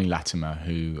called Johnny Latimer,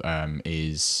 who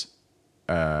is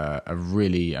a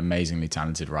really amazingly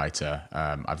talented writer.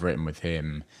 I've written with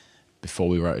him before.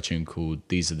 We wrote a tune called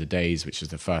These Are the Days, which is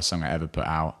the first song I ever put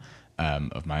out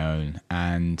of my own.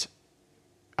 And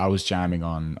I was jamming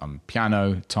on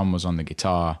piano. Tom was on the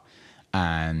guitar.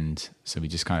 And so we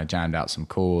just kind of jammed out some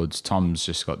chords. Tom's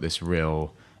just got this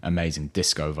real amazing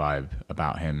disco vibe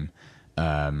about him,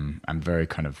 and very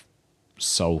kind of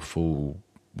soulful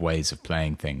ways of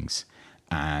playing things.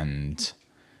 And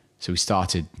so we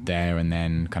started there and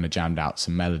then kind of jammed out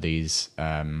some melodies.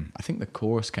 I think the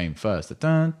chorus came first. It's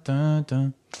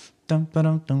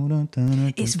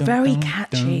very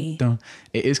catchy.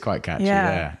 It is quite catchy,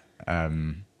 yeah.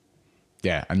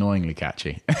 Yeah, annoyingly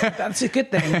catchy. That's a good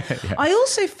thing. Yeah. I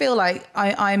also feel like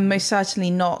I'm most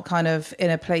certainly not kind of in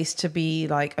a place to be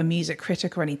like a music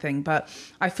critic or anything, but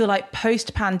I feel like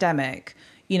post-pandemic,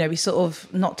 we sort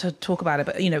of, not to talk about it,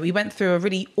 but, we went through a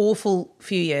really awful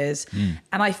few years.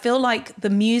 And I feel like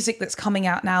the music that's coming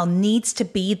out now needs to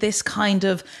be this kind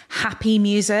of happy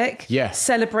music,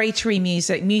 celebratory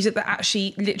music that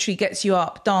actually literally gets you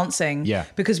up dancing,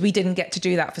 because we didn't get to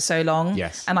do that for so long.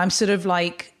 Yes. And I'm sort of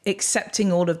like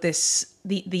accepting all of this,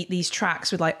 these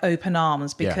tracks with like open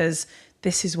arms, because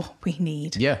this is what we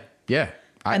need. Yeah.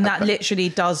 And that literally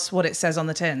does what it says on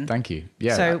the tin. Thank you.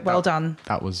 Yeah. So well done.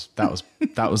 That was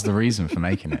the reason for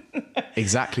making it.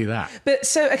 Exactly that. But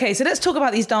so let's talk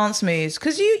about these dance moves,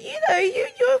 because you're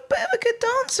a bit of a good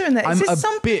dancer in that. I'm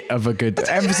a bit of a good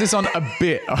emphasis on a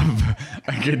bit of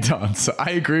a good dancer.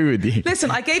 I agree with you.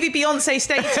 Listen, I gave you Beyonce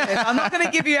status. I'm not going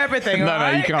to give you everything. No,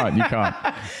 you can't. You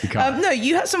can't. No,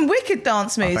 you have some wicked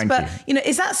dance moves. But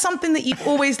is that something that you've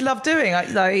always loved doing?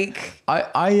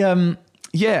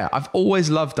 Yeah, I've always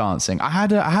loved dancing. I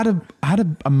had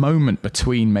a moment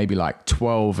between maybe like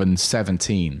 12 and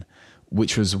 17,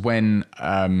 which was when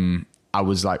I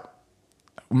was like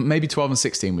maybe 12 and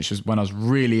 16, which was when I was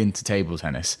really into table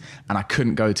tennis, and I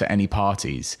couldn't go to any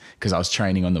parties because I was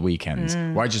training on the weekends,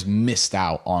 where I just missed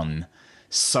out on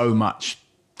so much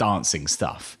dancing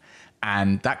stuff.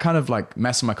 And that kind of like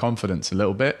messed with my confidence a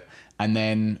little bit. And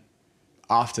then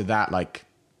after that, like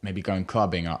maybe going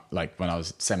clubbing up, like when I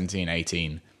was 17,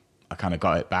 18, I kind of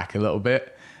got it back a little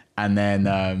bit. And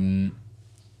then,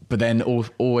 but then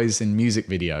always in music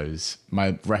videos,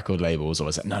 my record label was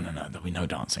always like, no, there'll be no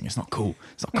dancing. It's not cool.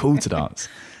 It's not cool to dance.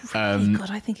 Really?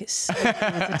 God, I think it's so cool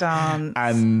to dance.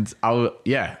 And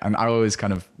I always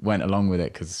kind of went along with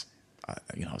it because, I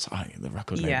was like, the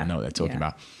record label know what they're talking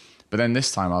about. But then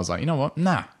this time I was like, you know what?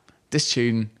 Nah, this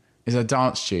tune is a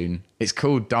dance tune. It's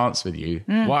called Dance With You.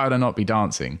 Why would I not be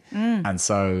dancing? And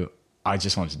so I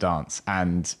just wanted to dance.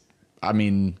 And I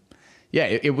mean,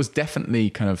 it was definitely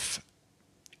kind of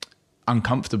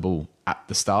uncomfortable at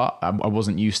the start. I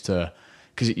wasn't used to,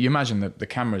 because you imagine that the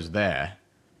camera's there,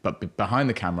 but behind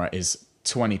the camera is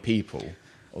 20 people,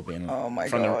 or being like, oh my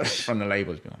gosh, from the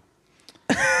labels, being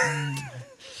like,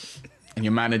 and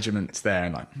your management's there,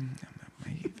 and like,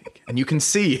 and you can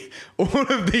see all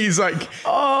of these like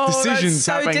decisions that's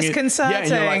so happening. Disconcerting. And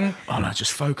you're like, oh no,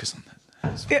 just focus on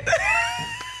this.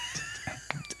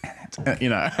 you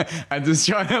know, and just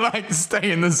trying to like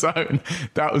stay in the zone.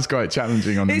 That was quite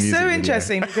challenging on the music video. It's so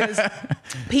interesting because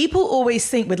people always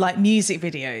think with like music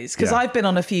videos, because I've been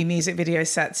on a few music video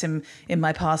sets in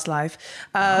my past life.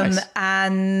 Nice.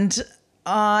 And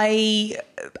I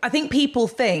think people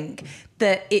think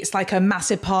that it's like a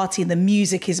massive party and the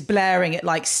music is blaring at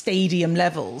like stadium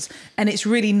levels, and it's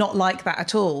really not like that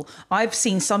at all. I've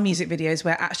seen some music videos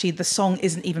where actually the song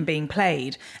isn't even being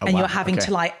played, and you're having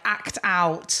to like act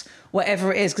out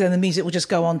whatever it is, because then the music will just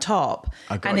go on top.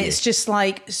 And it's just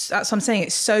like, that's what I'm saying,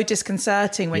 it's so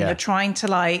disconcerting when you're trying to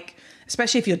like,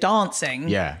 especially if you're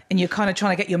dancing and you're kind of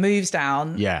trying to get your moves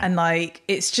down, and like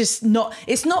it's not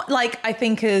like, I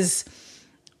think, as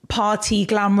party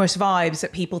glamorous vibes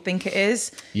that people think it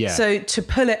is. So to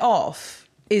pull it off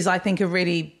is, I think, a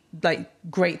really like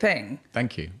great thing.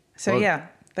 Thank you. So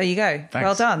there you go. Thanks.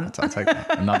 Well done. I'll take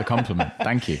that. Another compliment.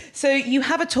 Thank you. So you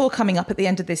have a tour coming up at the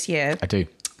end of this year. I do.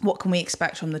 What can we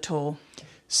expect from the tour?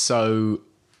 So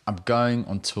I'm going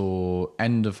on tour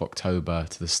end of October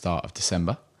to the start of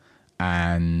December,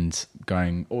 and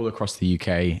going all across the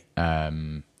UK,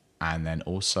 and then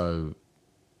also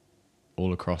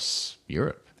all across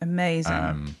Europe.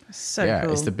 Amazing. So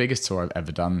cool. It's the biggest tour I've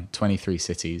ever done, 23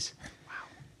 cities. Wow.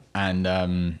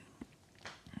 And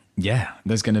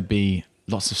there's going to be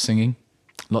lots of singing,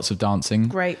 lots of dancing.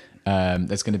 Great.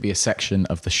 There's going to be a section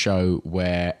of the show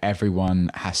where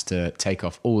everyone has to take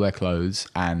off all their clothes,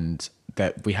 and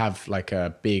that we have like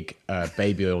a big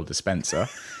baby oil dispenser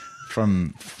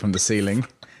from the ceiling,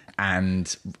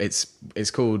 and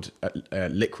it's called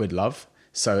Liquid Love.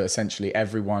 So essentially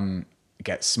everyone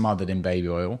gets smothered in baby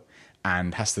oil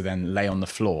and has to then lay on the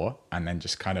floor and then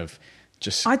just kind of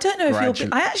I don't know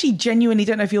if I actually genuinely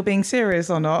don't know if you're being serious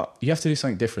or not. You have to do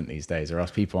something different these days, or else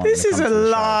people aren't. This is a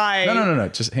lie. No.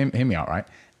 Just hear me out, right?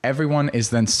 Everyone is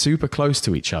then super close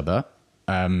to each other,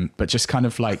 but just kind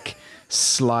of like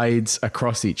slides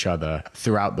across each other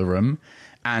throughout the room.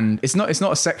 And it's not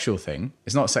a sexual thing.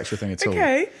 It's not a sexual thing at all.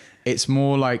 Okay. It's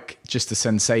more like just the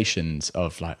sensations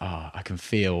of like, I can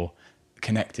feel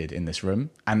connected in this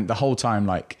room. And the whole time,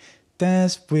 like,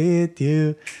 dance with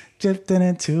you, drifting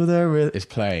into the rhythm is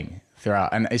playing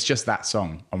throughout. And it's just that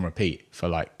song on repeat for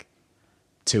like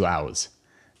 2 hours.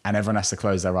 And everyone has to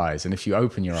close their eyes. And if you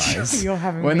open your eyes, you're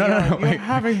having me on. You're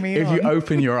having me on. If you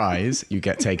open your eyes, you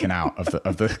get taken out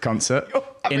of the concert.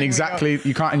 In exactly,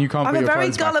 you can't put your clothes back on. I'm a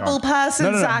very gullible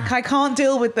person, Zach. I can't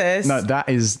deal with this. No,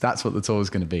 that's what the tour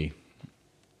is going to be.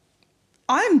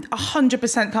 I'm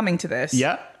 100% coming to this.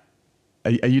 Yeah. Are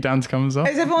you down to come as well?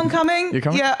 Is everyone coming? You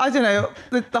coming? Yeah, I don't know.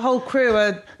 The whole crew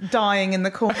are dying in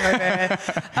the corner over here.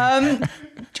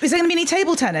 Is there going to be any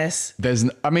table tennis?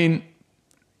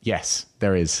 Yes,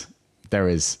 there is. There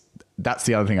is. That's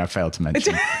the other thing I failed to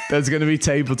mention. There's going to be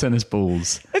table tennis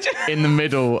balls in the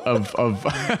middle of all of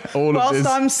this. Whilst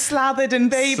I'm slathered in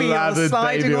baby oil,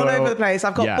 sliding all over the place.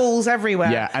 I've got balls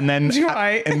everywhere. Yeah, and then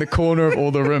in the corner of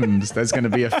all the rooms, there's going to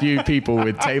be a few people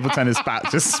with table tennis bats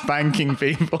just spanking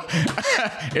people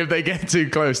if they get too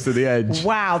close to the edge.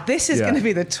 Wow, this is going to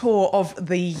be the tour of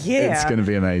the year. It's going to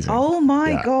be amazing. Oh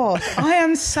my God. I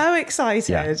am so excited.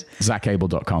 Yeah.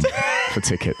 ZachAbel.com for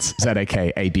tickets.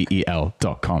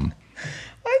 ZAKABEL.com.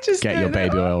 Get your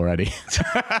baby oil ready.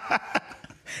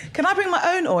 Can I bring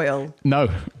my own oil? No.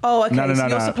 Oh, okay. No. So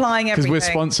you're supplying everything. Because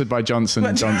we're sponsored by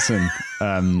Johnson & Johnson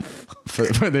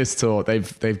for this tour.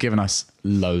 They've given us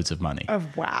loads of money. Oh,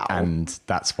 wow. And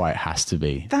that's why it has to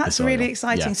be. That's really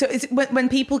exciting. Yeah. So is it, when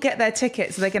people get their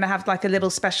tickets, they're going to have like a little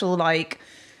special, like,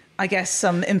 I guess,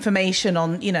 some information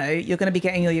on, you're going to be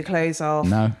getting all your clothes off.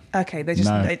 No. Okay. They just,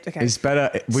 okay. It's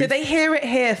better. So they hear it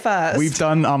here first. We've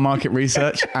done our market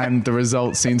research and the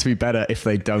results seem to be better if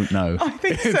they don't know. I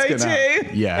think so too.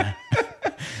 Yeah.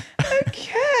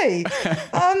 Okay.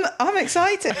 I'm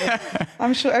excited.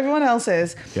 I'm sure everyone else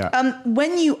is. Yeah.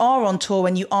 When you are on tour,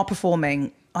 when you are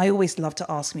performing, I always love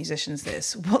to ask musicians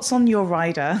this. What's on your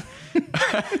rider?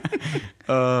 What's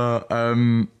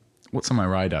on my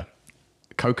rider?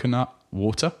 Coconut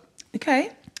water.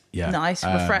 Okay. Yeah. Nice.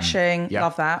 Refreshing. Yeah.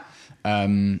 Love that.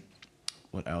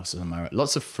 What else is on my...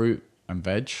 Lots of fruit and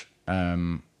veg.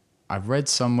 I've read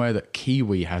somewhere that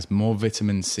kiwi has more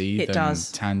vitamin C than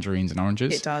tangerines and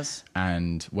oranges. It does.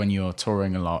 And when you're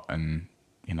touring a lot and,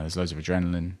 there's loads of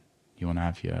adrenaline, you want to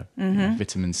have your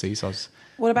vitamin C. So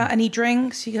what about any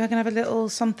drinks? You going to have a little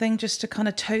something just to kind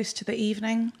of toast to the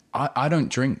evening? I don't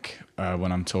drink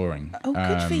when I'm touring. Oh,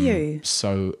 good for you.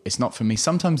 So it's not for me.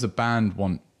 Sometimes the band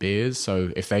want beers.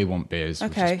 So if they want beers, we'll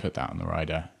just put that on the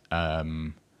rider.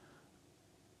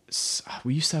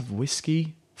 We used to have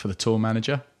whiskey for the tour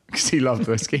manager because he loved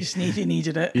whiskey. He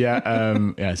needed it.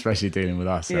 Yeah, especially dealing with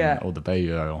us Yeah. and all the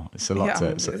baby oil. It's a lot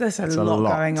Yeah, there's a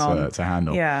lot going on to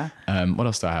handle. Yeah. What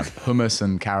else do I have? Hummus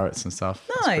and carrots and stuff.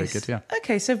 Nice. That's pretty good, yeah.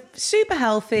 Okay, so super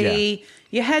healthy. Yeah.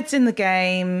 Your head's in the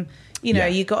game. You know, Yeah.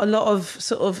 you got a lot of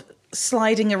sort of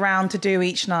sliding around to do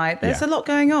each night. There's Yeah. a lot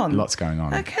going on. Lots going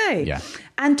on. Okay. Yeah.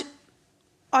 And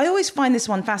I always find this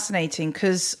one fascinating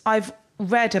because I've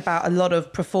read about a lot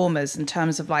of performers in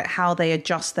terms of like how they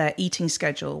adjust their eating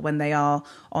schedule when they are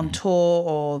on tour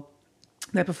or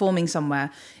they're performing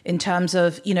somewhere, in terms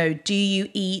of, you know, do you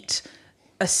eat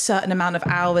a certain amount of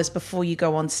hours before you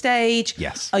go on stage?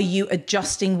 Yes. Are you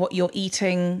adjusting what you're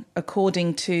eating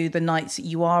according to the nights that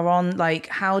you are on? Like,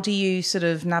 how do you sort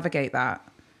of navigate that?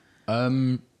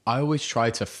 I always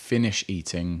try to finish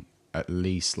eating at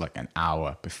least like an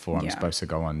hour before I'm supposed to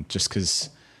go on, just because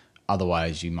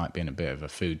otherwise you might be in a bit of a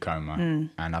food coma.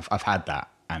 And I've had that,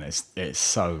 and it's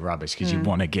so rubbish because you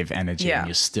want to give energy and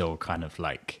you're still kind of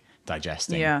like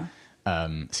digesting. Yeah.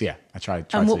 So yeah, I try And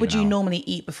to what would leave you an hour. normally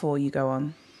eat before you go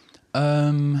on?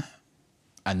 And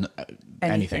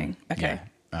anything. Okay.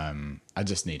 Yeah. I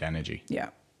just need energy. Yeah.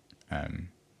 Um,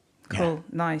 Cool.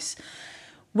 Nice.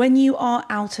 When you are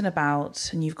out and about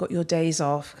and you've got your days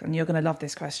off, and you're going to love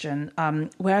this question,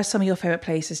 where are some of your favorite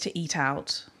places to eat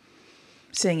out,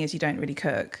 seeing as you don't really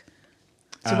cook?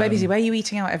 So basically, where are you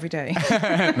eating out every day?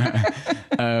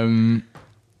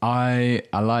 I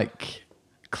like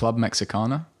Club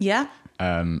Mexicana. Yeah.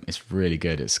 It's really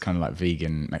good. It's kind of like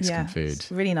vegan Mexican food.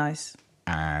 It's really nice.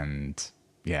 And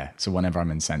yeah, so whenever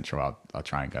I'm in Central, I'll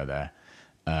try and go there.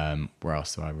 Where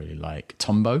else do I really like?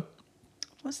 Tombo.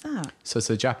 What's that? So it's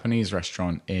a Japanese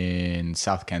restaurant in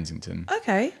South Kensington.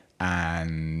 Okay.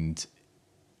 And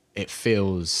it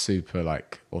feels super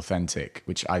like authentic,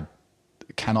 which I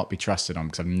cannot be trusted on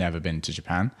because I've never been to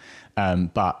Japan.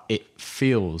 But it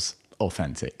feels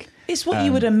authentic. It's what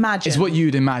you would imagine. It's what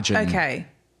you'd imagine. Okay.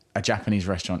 A Japanese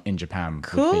restaurant in Japan.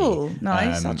 Cool. Would be.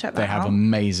 Nice. I'll check that They have out.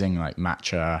 amazing like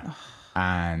matcha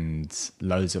and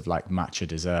loads of like matcha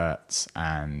desserts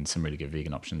and some really good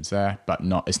vegan options there. But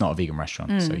it's not a vegan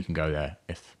restaurant, so you can go there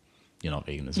if you're not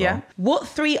vegan as Yeah. well. What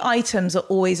 3 items are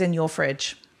always in your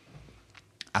fridge?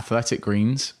 Athletic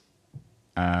greens.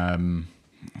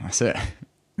 That's it.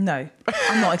 No,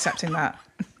 I'm not accepting that.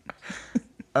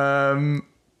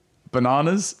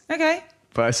 Bananas, Okay.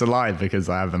 but it's a lie because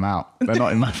I have them out. They're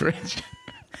not in my fridge.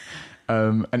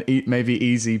 And eat maybe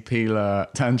easy peeler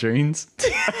tangerines.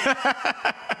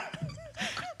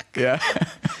 Yeah.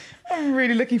 I'm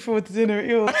really looking forward to dinner at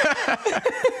yours.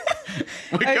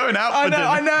 We're going out for dinner.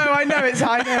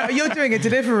 I know. You're doing a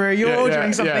delivery. You're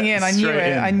ordering something in. I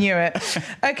knew it.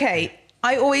 Okay.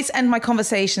 I always end my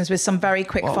conversations with some very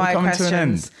quick fire coming to an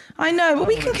questions. end. I know, but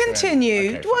we can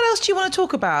continue. Okay. What else do you want to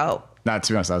talk about? No,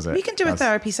 to be honest, that was it. We can do a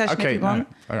therapy session if you want.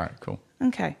 All right, cool.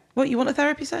 Okay. What, you want a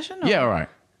therapy session? Or? Yeah, all right.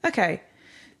 Okay.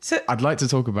 So I'd like to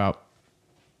talk about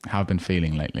how I've been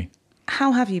feeling lately.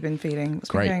 how have you been feeling? What's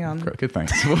Great. been going on? Good,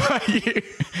 thanks. What about you?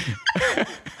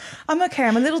 I'm okay.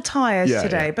 I'm a little tired Yeah,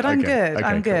 today, yeah. but I'm Okay. good. Okay,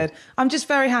 I'm cool. good. I'm just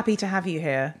very happy to have you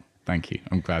here. Thank you.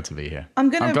 I'm glad to be here. I'm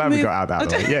glad we move- got out of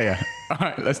that way. Yeah. All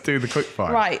right, let's do the quick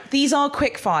fire. Right. These are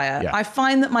quick fire. Yeah. I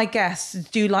find that my guests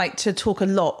do like to talk a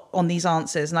lot on these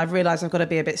answers, and I've realised I've got to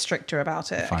be a bit stricter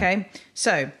about it. Fine. Okay.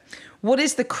 So, what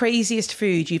is the craziest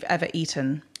food you've ever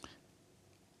eaten?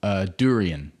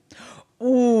 Durian.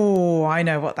 Oh, I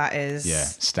know what that is. Yeah,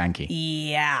 stanky.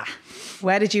 Yeah.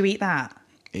 Where did you eat that?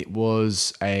 It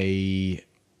was an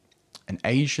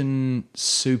Asian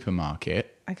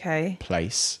supermarket Okay.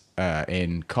 place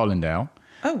in Colindale.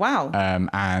 Oh, wow.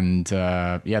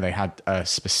 They had a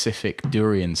specific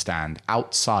durian stand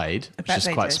outside, which bet is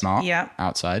they quite did. smart. Yeah.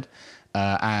 Outside,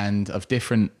 and of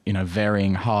different,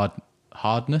 varying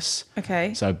hardness.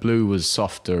 Okay. So blue was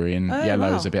soft durian, yellow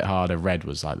wow. was a bit harder, red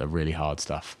was like the really hard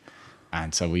stuff,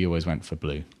 and so we always went for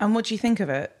blue. And what do you think of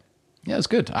it? Yeah, it's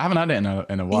good. I haven't had it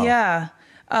in a while. Yeah.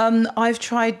 I've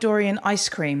tried durian ice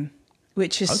cream,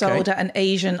 which is sold at an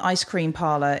Asian ice cream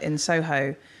parlor in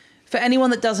Soho. For anyone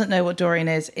that doesn't know what durian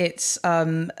is, it's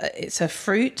a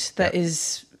fruit that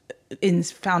is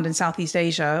found in Southeast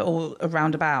Asia or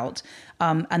around about.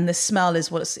 And the smell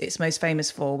is what it's most famous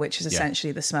for, which is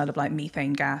essentially the smell of like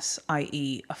methane gas,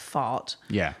 i.e. a fart.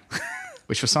 Yeah.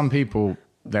 Which for some people,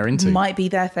 they're into. Might be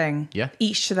their thing. Yeah.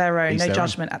 Each to their own. Each No their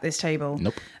judgment at this table.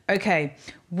 Nope. Okay.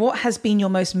 What has been your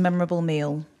most memorable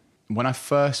meal? When I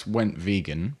first went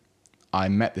vegan, I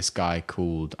met this guy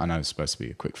called, I know it's supposed to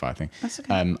be a quick fire thing. That's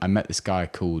okay. I met this guy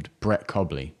called Brett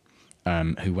Cobley,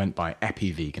 who went by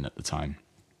Epi Vegan at the time.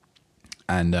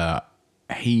 And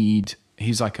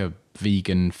he's like a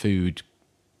vegan food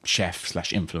chef /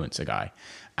 influencer guy.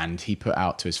 and he put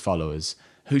out to his followers,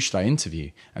 who should I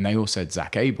interview? And they all said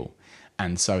Zach Abel.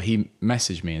 And so he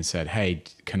messaged me and said, hey,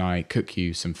 can I cook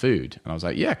you some food? And I was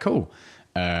like, yeah, cool.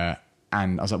 And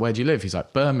I was like, where do you live? He's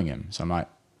like, Birmingham. So I'm like,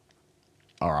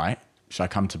 all right, should I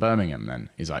come to Birmingham then?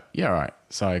 He's like, yeah, all right.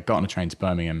 So I got on a train to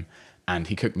Birmingham and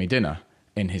he cooked me dinner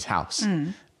in his house.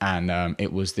 And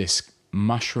it was this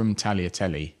mushroom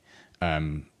tagliatelle,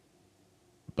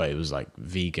 but it was like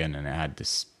vegan and it had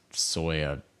this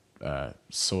soy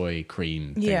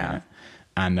cream thing in it.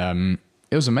 And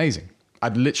it was amazing.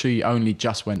 I'd literally only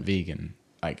just went vegan,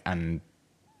 and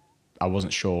I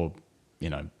wasn't sure,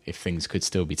 if things could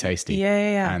still be tasty.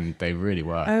 Yeah. And they really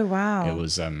were. Oh, wow. It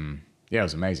was, it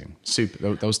was amazing.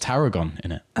 Super. There was tarragon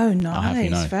in it. Oh,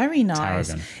 nice. Very nice.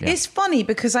 Tarragon, yeah. It's funny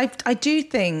because I do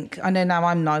think, I know now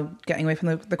I'm now getting away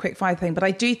from the quick fire thing, but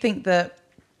I do think that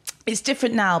it's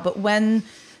different now. But when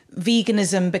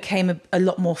veganism became a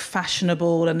lot more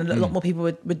fashionable and a lot more people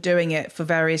were doing it for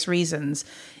various reasons,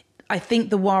 I think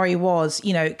the worry was,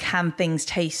 can things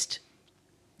taste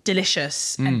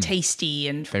delicious and tasty?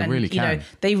 And they really can.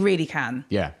 They really can.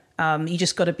 Yeah. You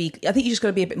just got to be, I think you just got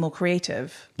to be a bit more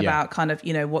creative about kind of,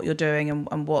 what you're doing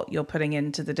and what you're putting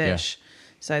into the dish. Yeah.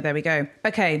 So there we go.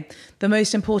 Okay. The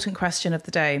most important question of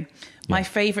the day. My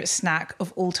favorite snack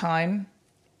of all time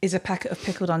is a packet of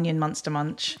pickled onion Munster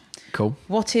Munch. Cool.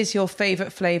 What is your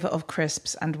favorite flavor of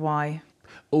crisps and why?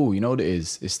 Oh, you know what it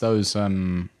is? It's those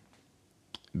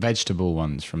vegetable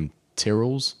ones from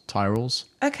Tyrrell's.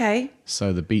 Okay.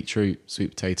 So the beetroot, sweet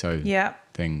potato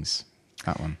things.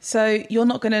 That one. So you're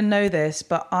not going to know this,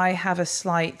 but I have a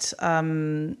slight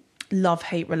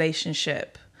love-hate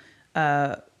relationship.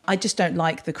 I just don't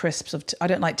like the crisps I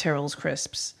don't like Tyrrell's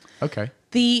crisps. Okay.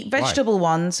 The vegetable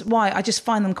ones, why? I just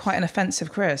find them quite an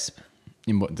offensive crisp.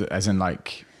 In what? As in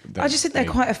like... I just think they're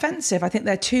quite offensive. I think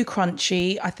they're too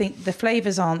crunchy. I think the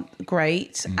flavours aren't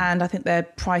great. And I think they're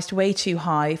priced way too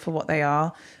high for what they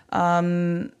are.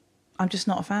 I'm just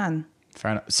not a fan.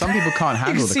 Fair enough. Some people can't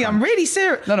handle the... See, I'm really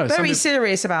serious. No, very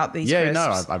serious about these crisps.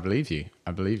 No, I believe you.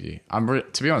 I believe you.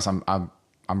 To be honest, I'm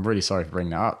really sorry for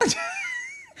bringing that up.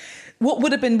 What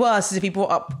would have been worse is if he brought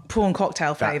up prawn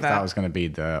cocktail flavour. That was going to be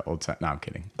the... No, I'm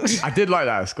kidding. I did like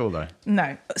that at school, though.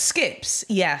 No. Skips,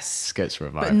 yes. Skips were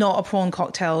a vibe. But not a prawn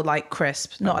cocktail like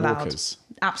crisp. Not allowed. Walkers.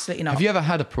 Absolutely not. Have you ever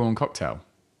had a prawn cocktail?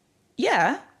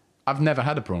 Yeah. I've never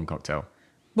had a prawn cocktail.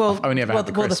 Well, I've only ever had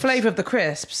the crisps. Well, the flavour of the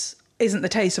crisps isn't the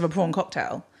taste of a prawn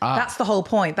cocktail. That's the whole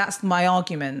point. That's my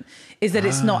argument, is that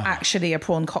it's not actually a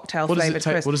prawn cocktail flavoured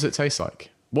crisp. What does it taste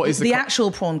like? What is the actual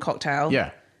prawn cocktail?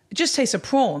 Yeah. It just tastes of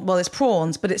prawn. Well, it's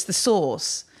prawns, but it's the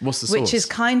sauce. What's the sauce? Which is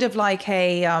kind of like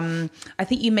I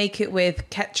think you make it with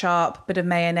ketchup, bit of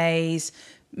mayonnaise,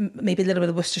 maybe a little bit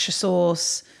of Worcestershire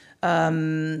sauce,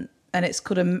 and it's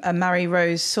called a Mary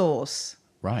Rose sauce.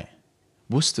 Right.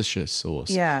 Worcestershire sauce.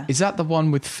 Yeah. Is that the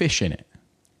one with fish in it?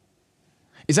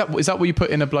 Is that what you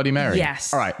put in a Bloody Mary?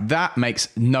 Yes. All right. That makes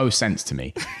no sense to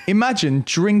me. Imagine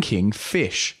drinking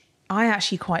fish. I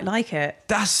actually quite like it.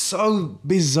 That's so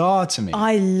bizarre to me.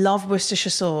 I love Worcestershire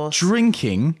sauce.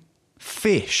 Drinking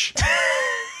fish.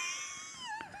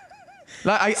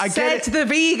 Like I get the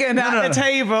vegan at the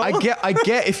table. I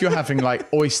get if you're having like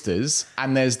oysters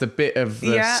and there's the bit of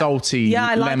the salty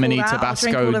lemony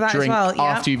Tabasco drink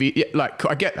after you've eaten. Yeah, like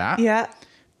I get that. Yeah.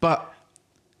 But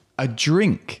a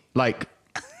drink like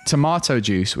tomato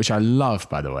juice, which I love,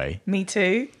 by the way. Me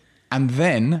too. And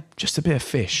then just a bit of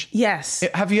fish. Yes.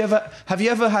 Have you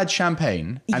ever had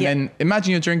champagne? And then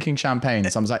imagine you're drinking champagne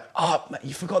and someone's like, "Oh,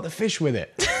 you forgot the fish with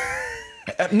it."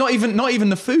 Not even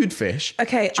the food fish.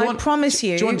 Okay, I promise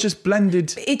you. Do you want just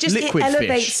blended liquid it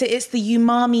elevates fish? it. It's the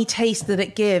umami taste that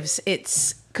it gives.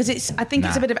 It's because I think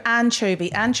it's a bit of anchovy.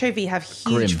 Anchovy have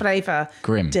huge flavour.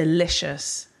 Grim.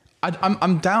 Delicious.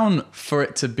 I'm down for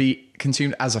it to be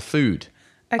consumed as a food.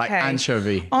 Okay. Like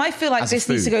anchovy. I feel like this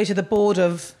needs to go to the board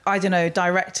of, I don't know,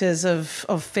 directors of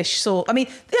fish sauce. I mean,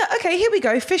 yeah, okay, here we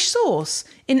go. Fish sauce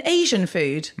in Asian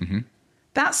food. Mm-hmm.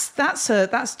 That's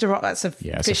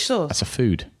a fish sauce. That's a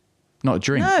food, not a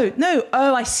drink. No.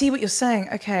 Oh, I see what you're saying.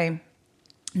 Okay.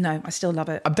 No, I still love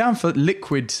it. I'm down for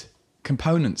liquid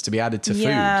components to be added to food.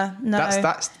 Yeah, no.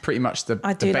 That's pretty much the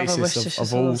basis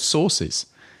of all sauces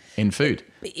in food.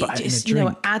 But just, in a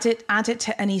drink. Add it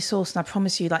to any sauce, and I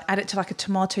promise you, like add it to like a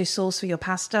tomato sauce for your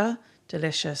pasta.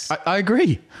 Delicious. I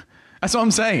agree. That's what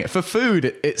I'm saying. For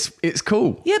food, it's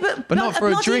cool. Yeah, but not for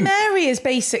a drink. Bloody Mary is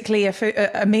basically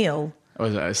a meal. Or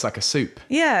is it? It's like a soup.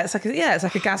 Yeah, it's like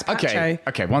a gazpacho.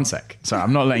 Okay, one sec. Sorry,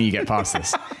 I'm not letting you get past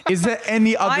this. Is there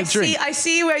any other drink? I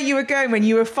see where you were going when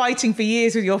you were fighting for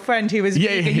years with your friend who was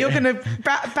vegan. You're going to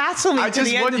battle me. I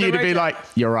just want you to be like,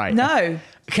 you're right. No.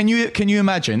 Can you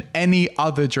imagine any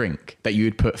other drink that you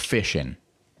would put fish in?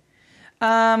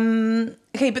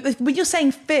 Okay, but when you're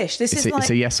saying fish, It's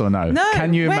a yes or no. No,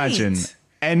 Can you wait. imagine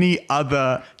any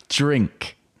other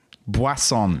drink?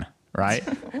 Boisson, right?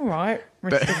 All right,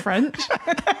 Mr. French.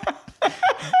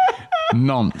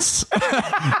 Nonce.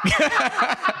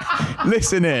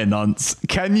 Listen here, nonce.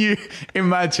 Can you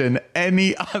imagine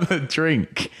any other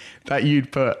drink that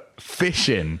you'd put fish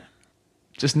in?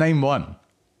 Just name one.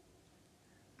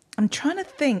 I'm trying to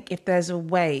think if there's a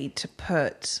way to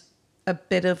put a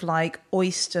bit of like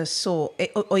oyster sauce,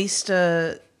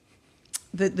 the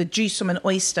juice from an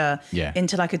oyster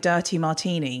into like a dirty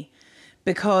martini,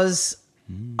 because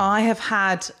I have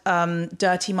had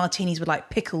dirty martinis with like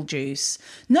pickle juice.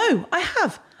 No, I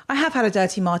have had a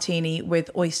dirty martini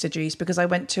with oyster juice because I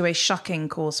went to a shucking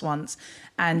course once,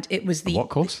 and it was the What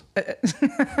course?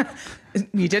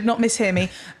 You did not mishear me.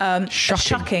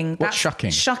 Shucking. What's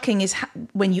shucking? Shucking is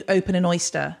when you open an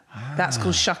oyster. That's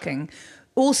called shucking.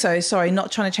 Also, sorry, not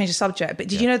trying to change the subject, but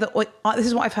did you know that this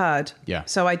is what I've heard? Yeah.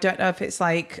 So I don't know if it's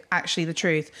like actually the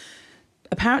truth.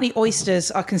 Apparently,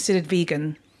 oysters are considered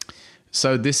vegan.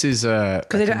 So this is a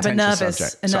because they don't have a nervous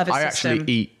subject. So I system.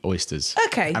 actually eat oysters.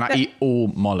 Okay. And I eat all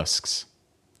mollusks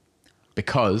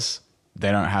because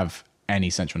they don't have any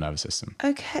central nervous system.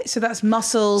 Okay, so that's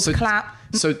mussels,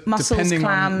 So mussels, depending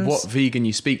clams. on what vegan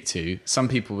you speak to, some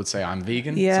people would say I'm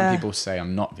vegan. Yeah. Some people say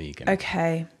I'm not vegan.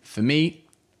 Okay. For me,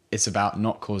 it's about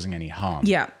not causing any harm.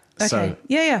 Yeah. Okay. So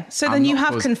yeah. So then you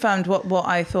have confirmed what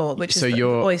I thought, which is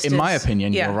oysters. In my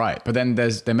opinion, you're right. But then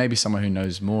there may be someone who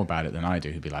knows more about it than I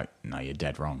do who'd be like, no, you're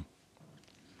dead wrong.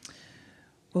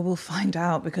 Well, we'll find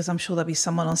out, because I'm sure there'll be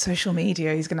someone on social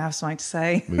media who's going to have something to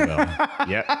say. We will.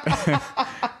 Yep.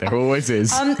 There always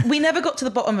is. We never got to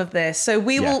the bottom of this, so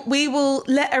we will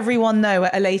let everyone know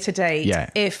at a later date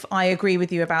if I agree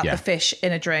with you about the fish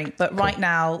in a drink. But right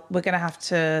now, we're going to have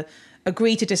to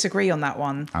agree to disagree on that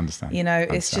one. Understand. You know,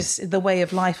 it's just the way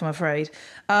of life, I'm afraid.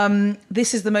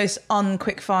 This is the most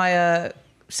unquickfire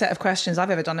set of questions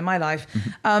I've ever done in my life.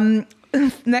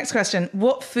 Next question.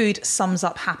 What food sums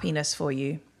up happiness for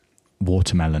you?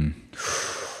 Watermelon.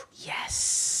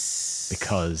 Yes.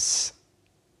 Because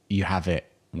you have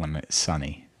it when it's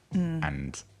sunny,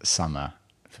 and summer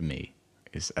for me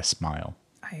is a smile.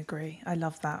 I agree. I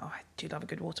love that. Oh, I do love a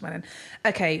good watermelon.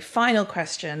 Okay, final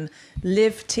question.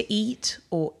 Live to eat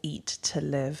or eat to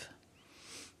live?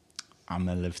 I'm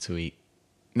a live to eat.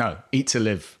 No, eat to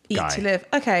live guy. Eat to live.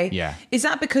 Okay. Yeah. Is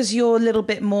that because you're a little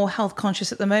bit more health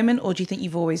conscious at the moment, or do you think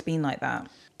you've always been like that?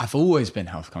 I've always been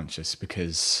health conscious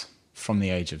because from the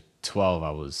age of 12,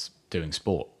 I was doing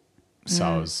sport. So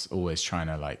I was always trying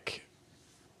to like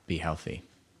be healthy.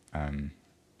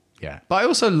 Yeah. But I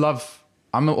also love,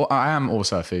 I am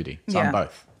also a foodie. So I'm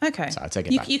both. Okay. So I take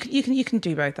it back. You can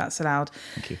do both. That's allowed.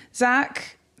 Thank you.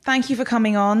 Zach, thank you for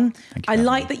coming on. I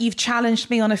like me. that you've challenged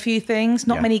me on a few things.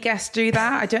 Not many guests do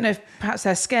that. I don't know if perhaps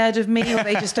they're scared of me or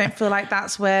they just don't feel like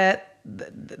that's where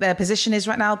their position is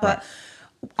right now. But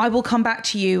I will come back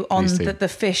to you on the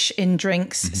fish in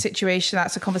drinks situation.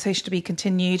 That's a conversation to be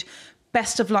continued.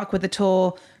 Best of luck with the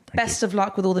tour. Best of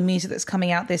luck with all the music that's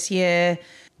coming out this year.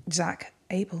 Zach,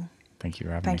 Abel. Thank you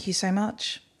for having me. Thank you so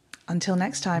much. Until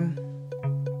next time.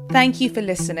 Thank you for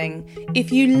listening.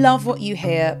 If you love what you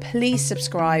hear, please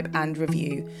subscribe and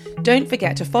review. Don't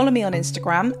forget to follow me on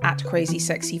Instagram at Crazy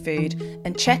Sexy Food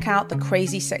and check out the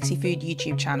Crazy Sexy Food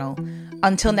YouTube channel.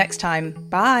 Until next time,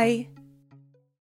 bye.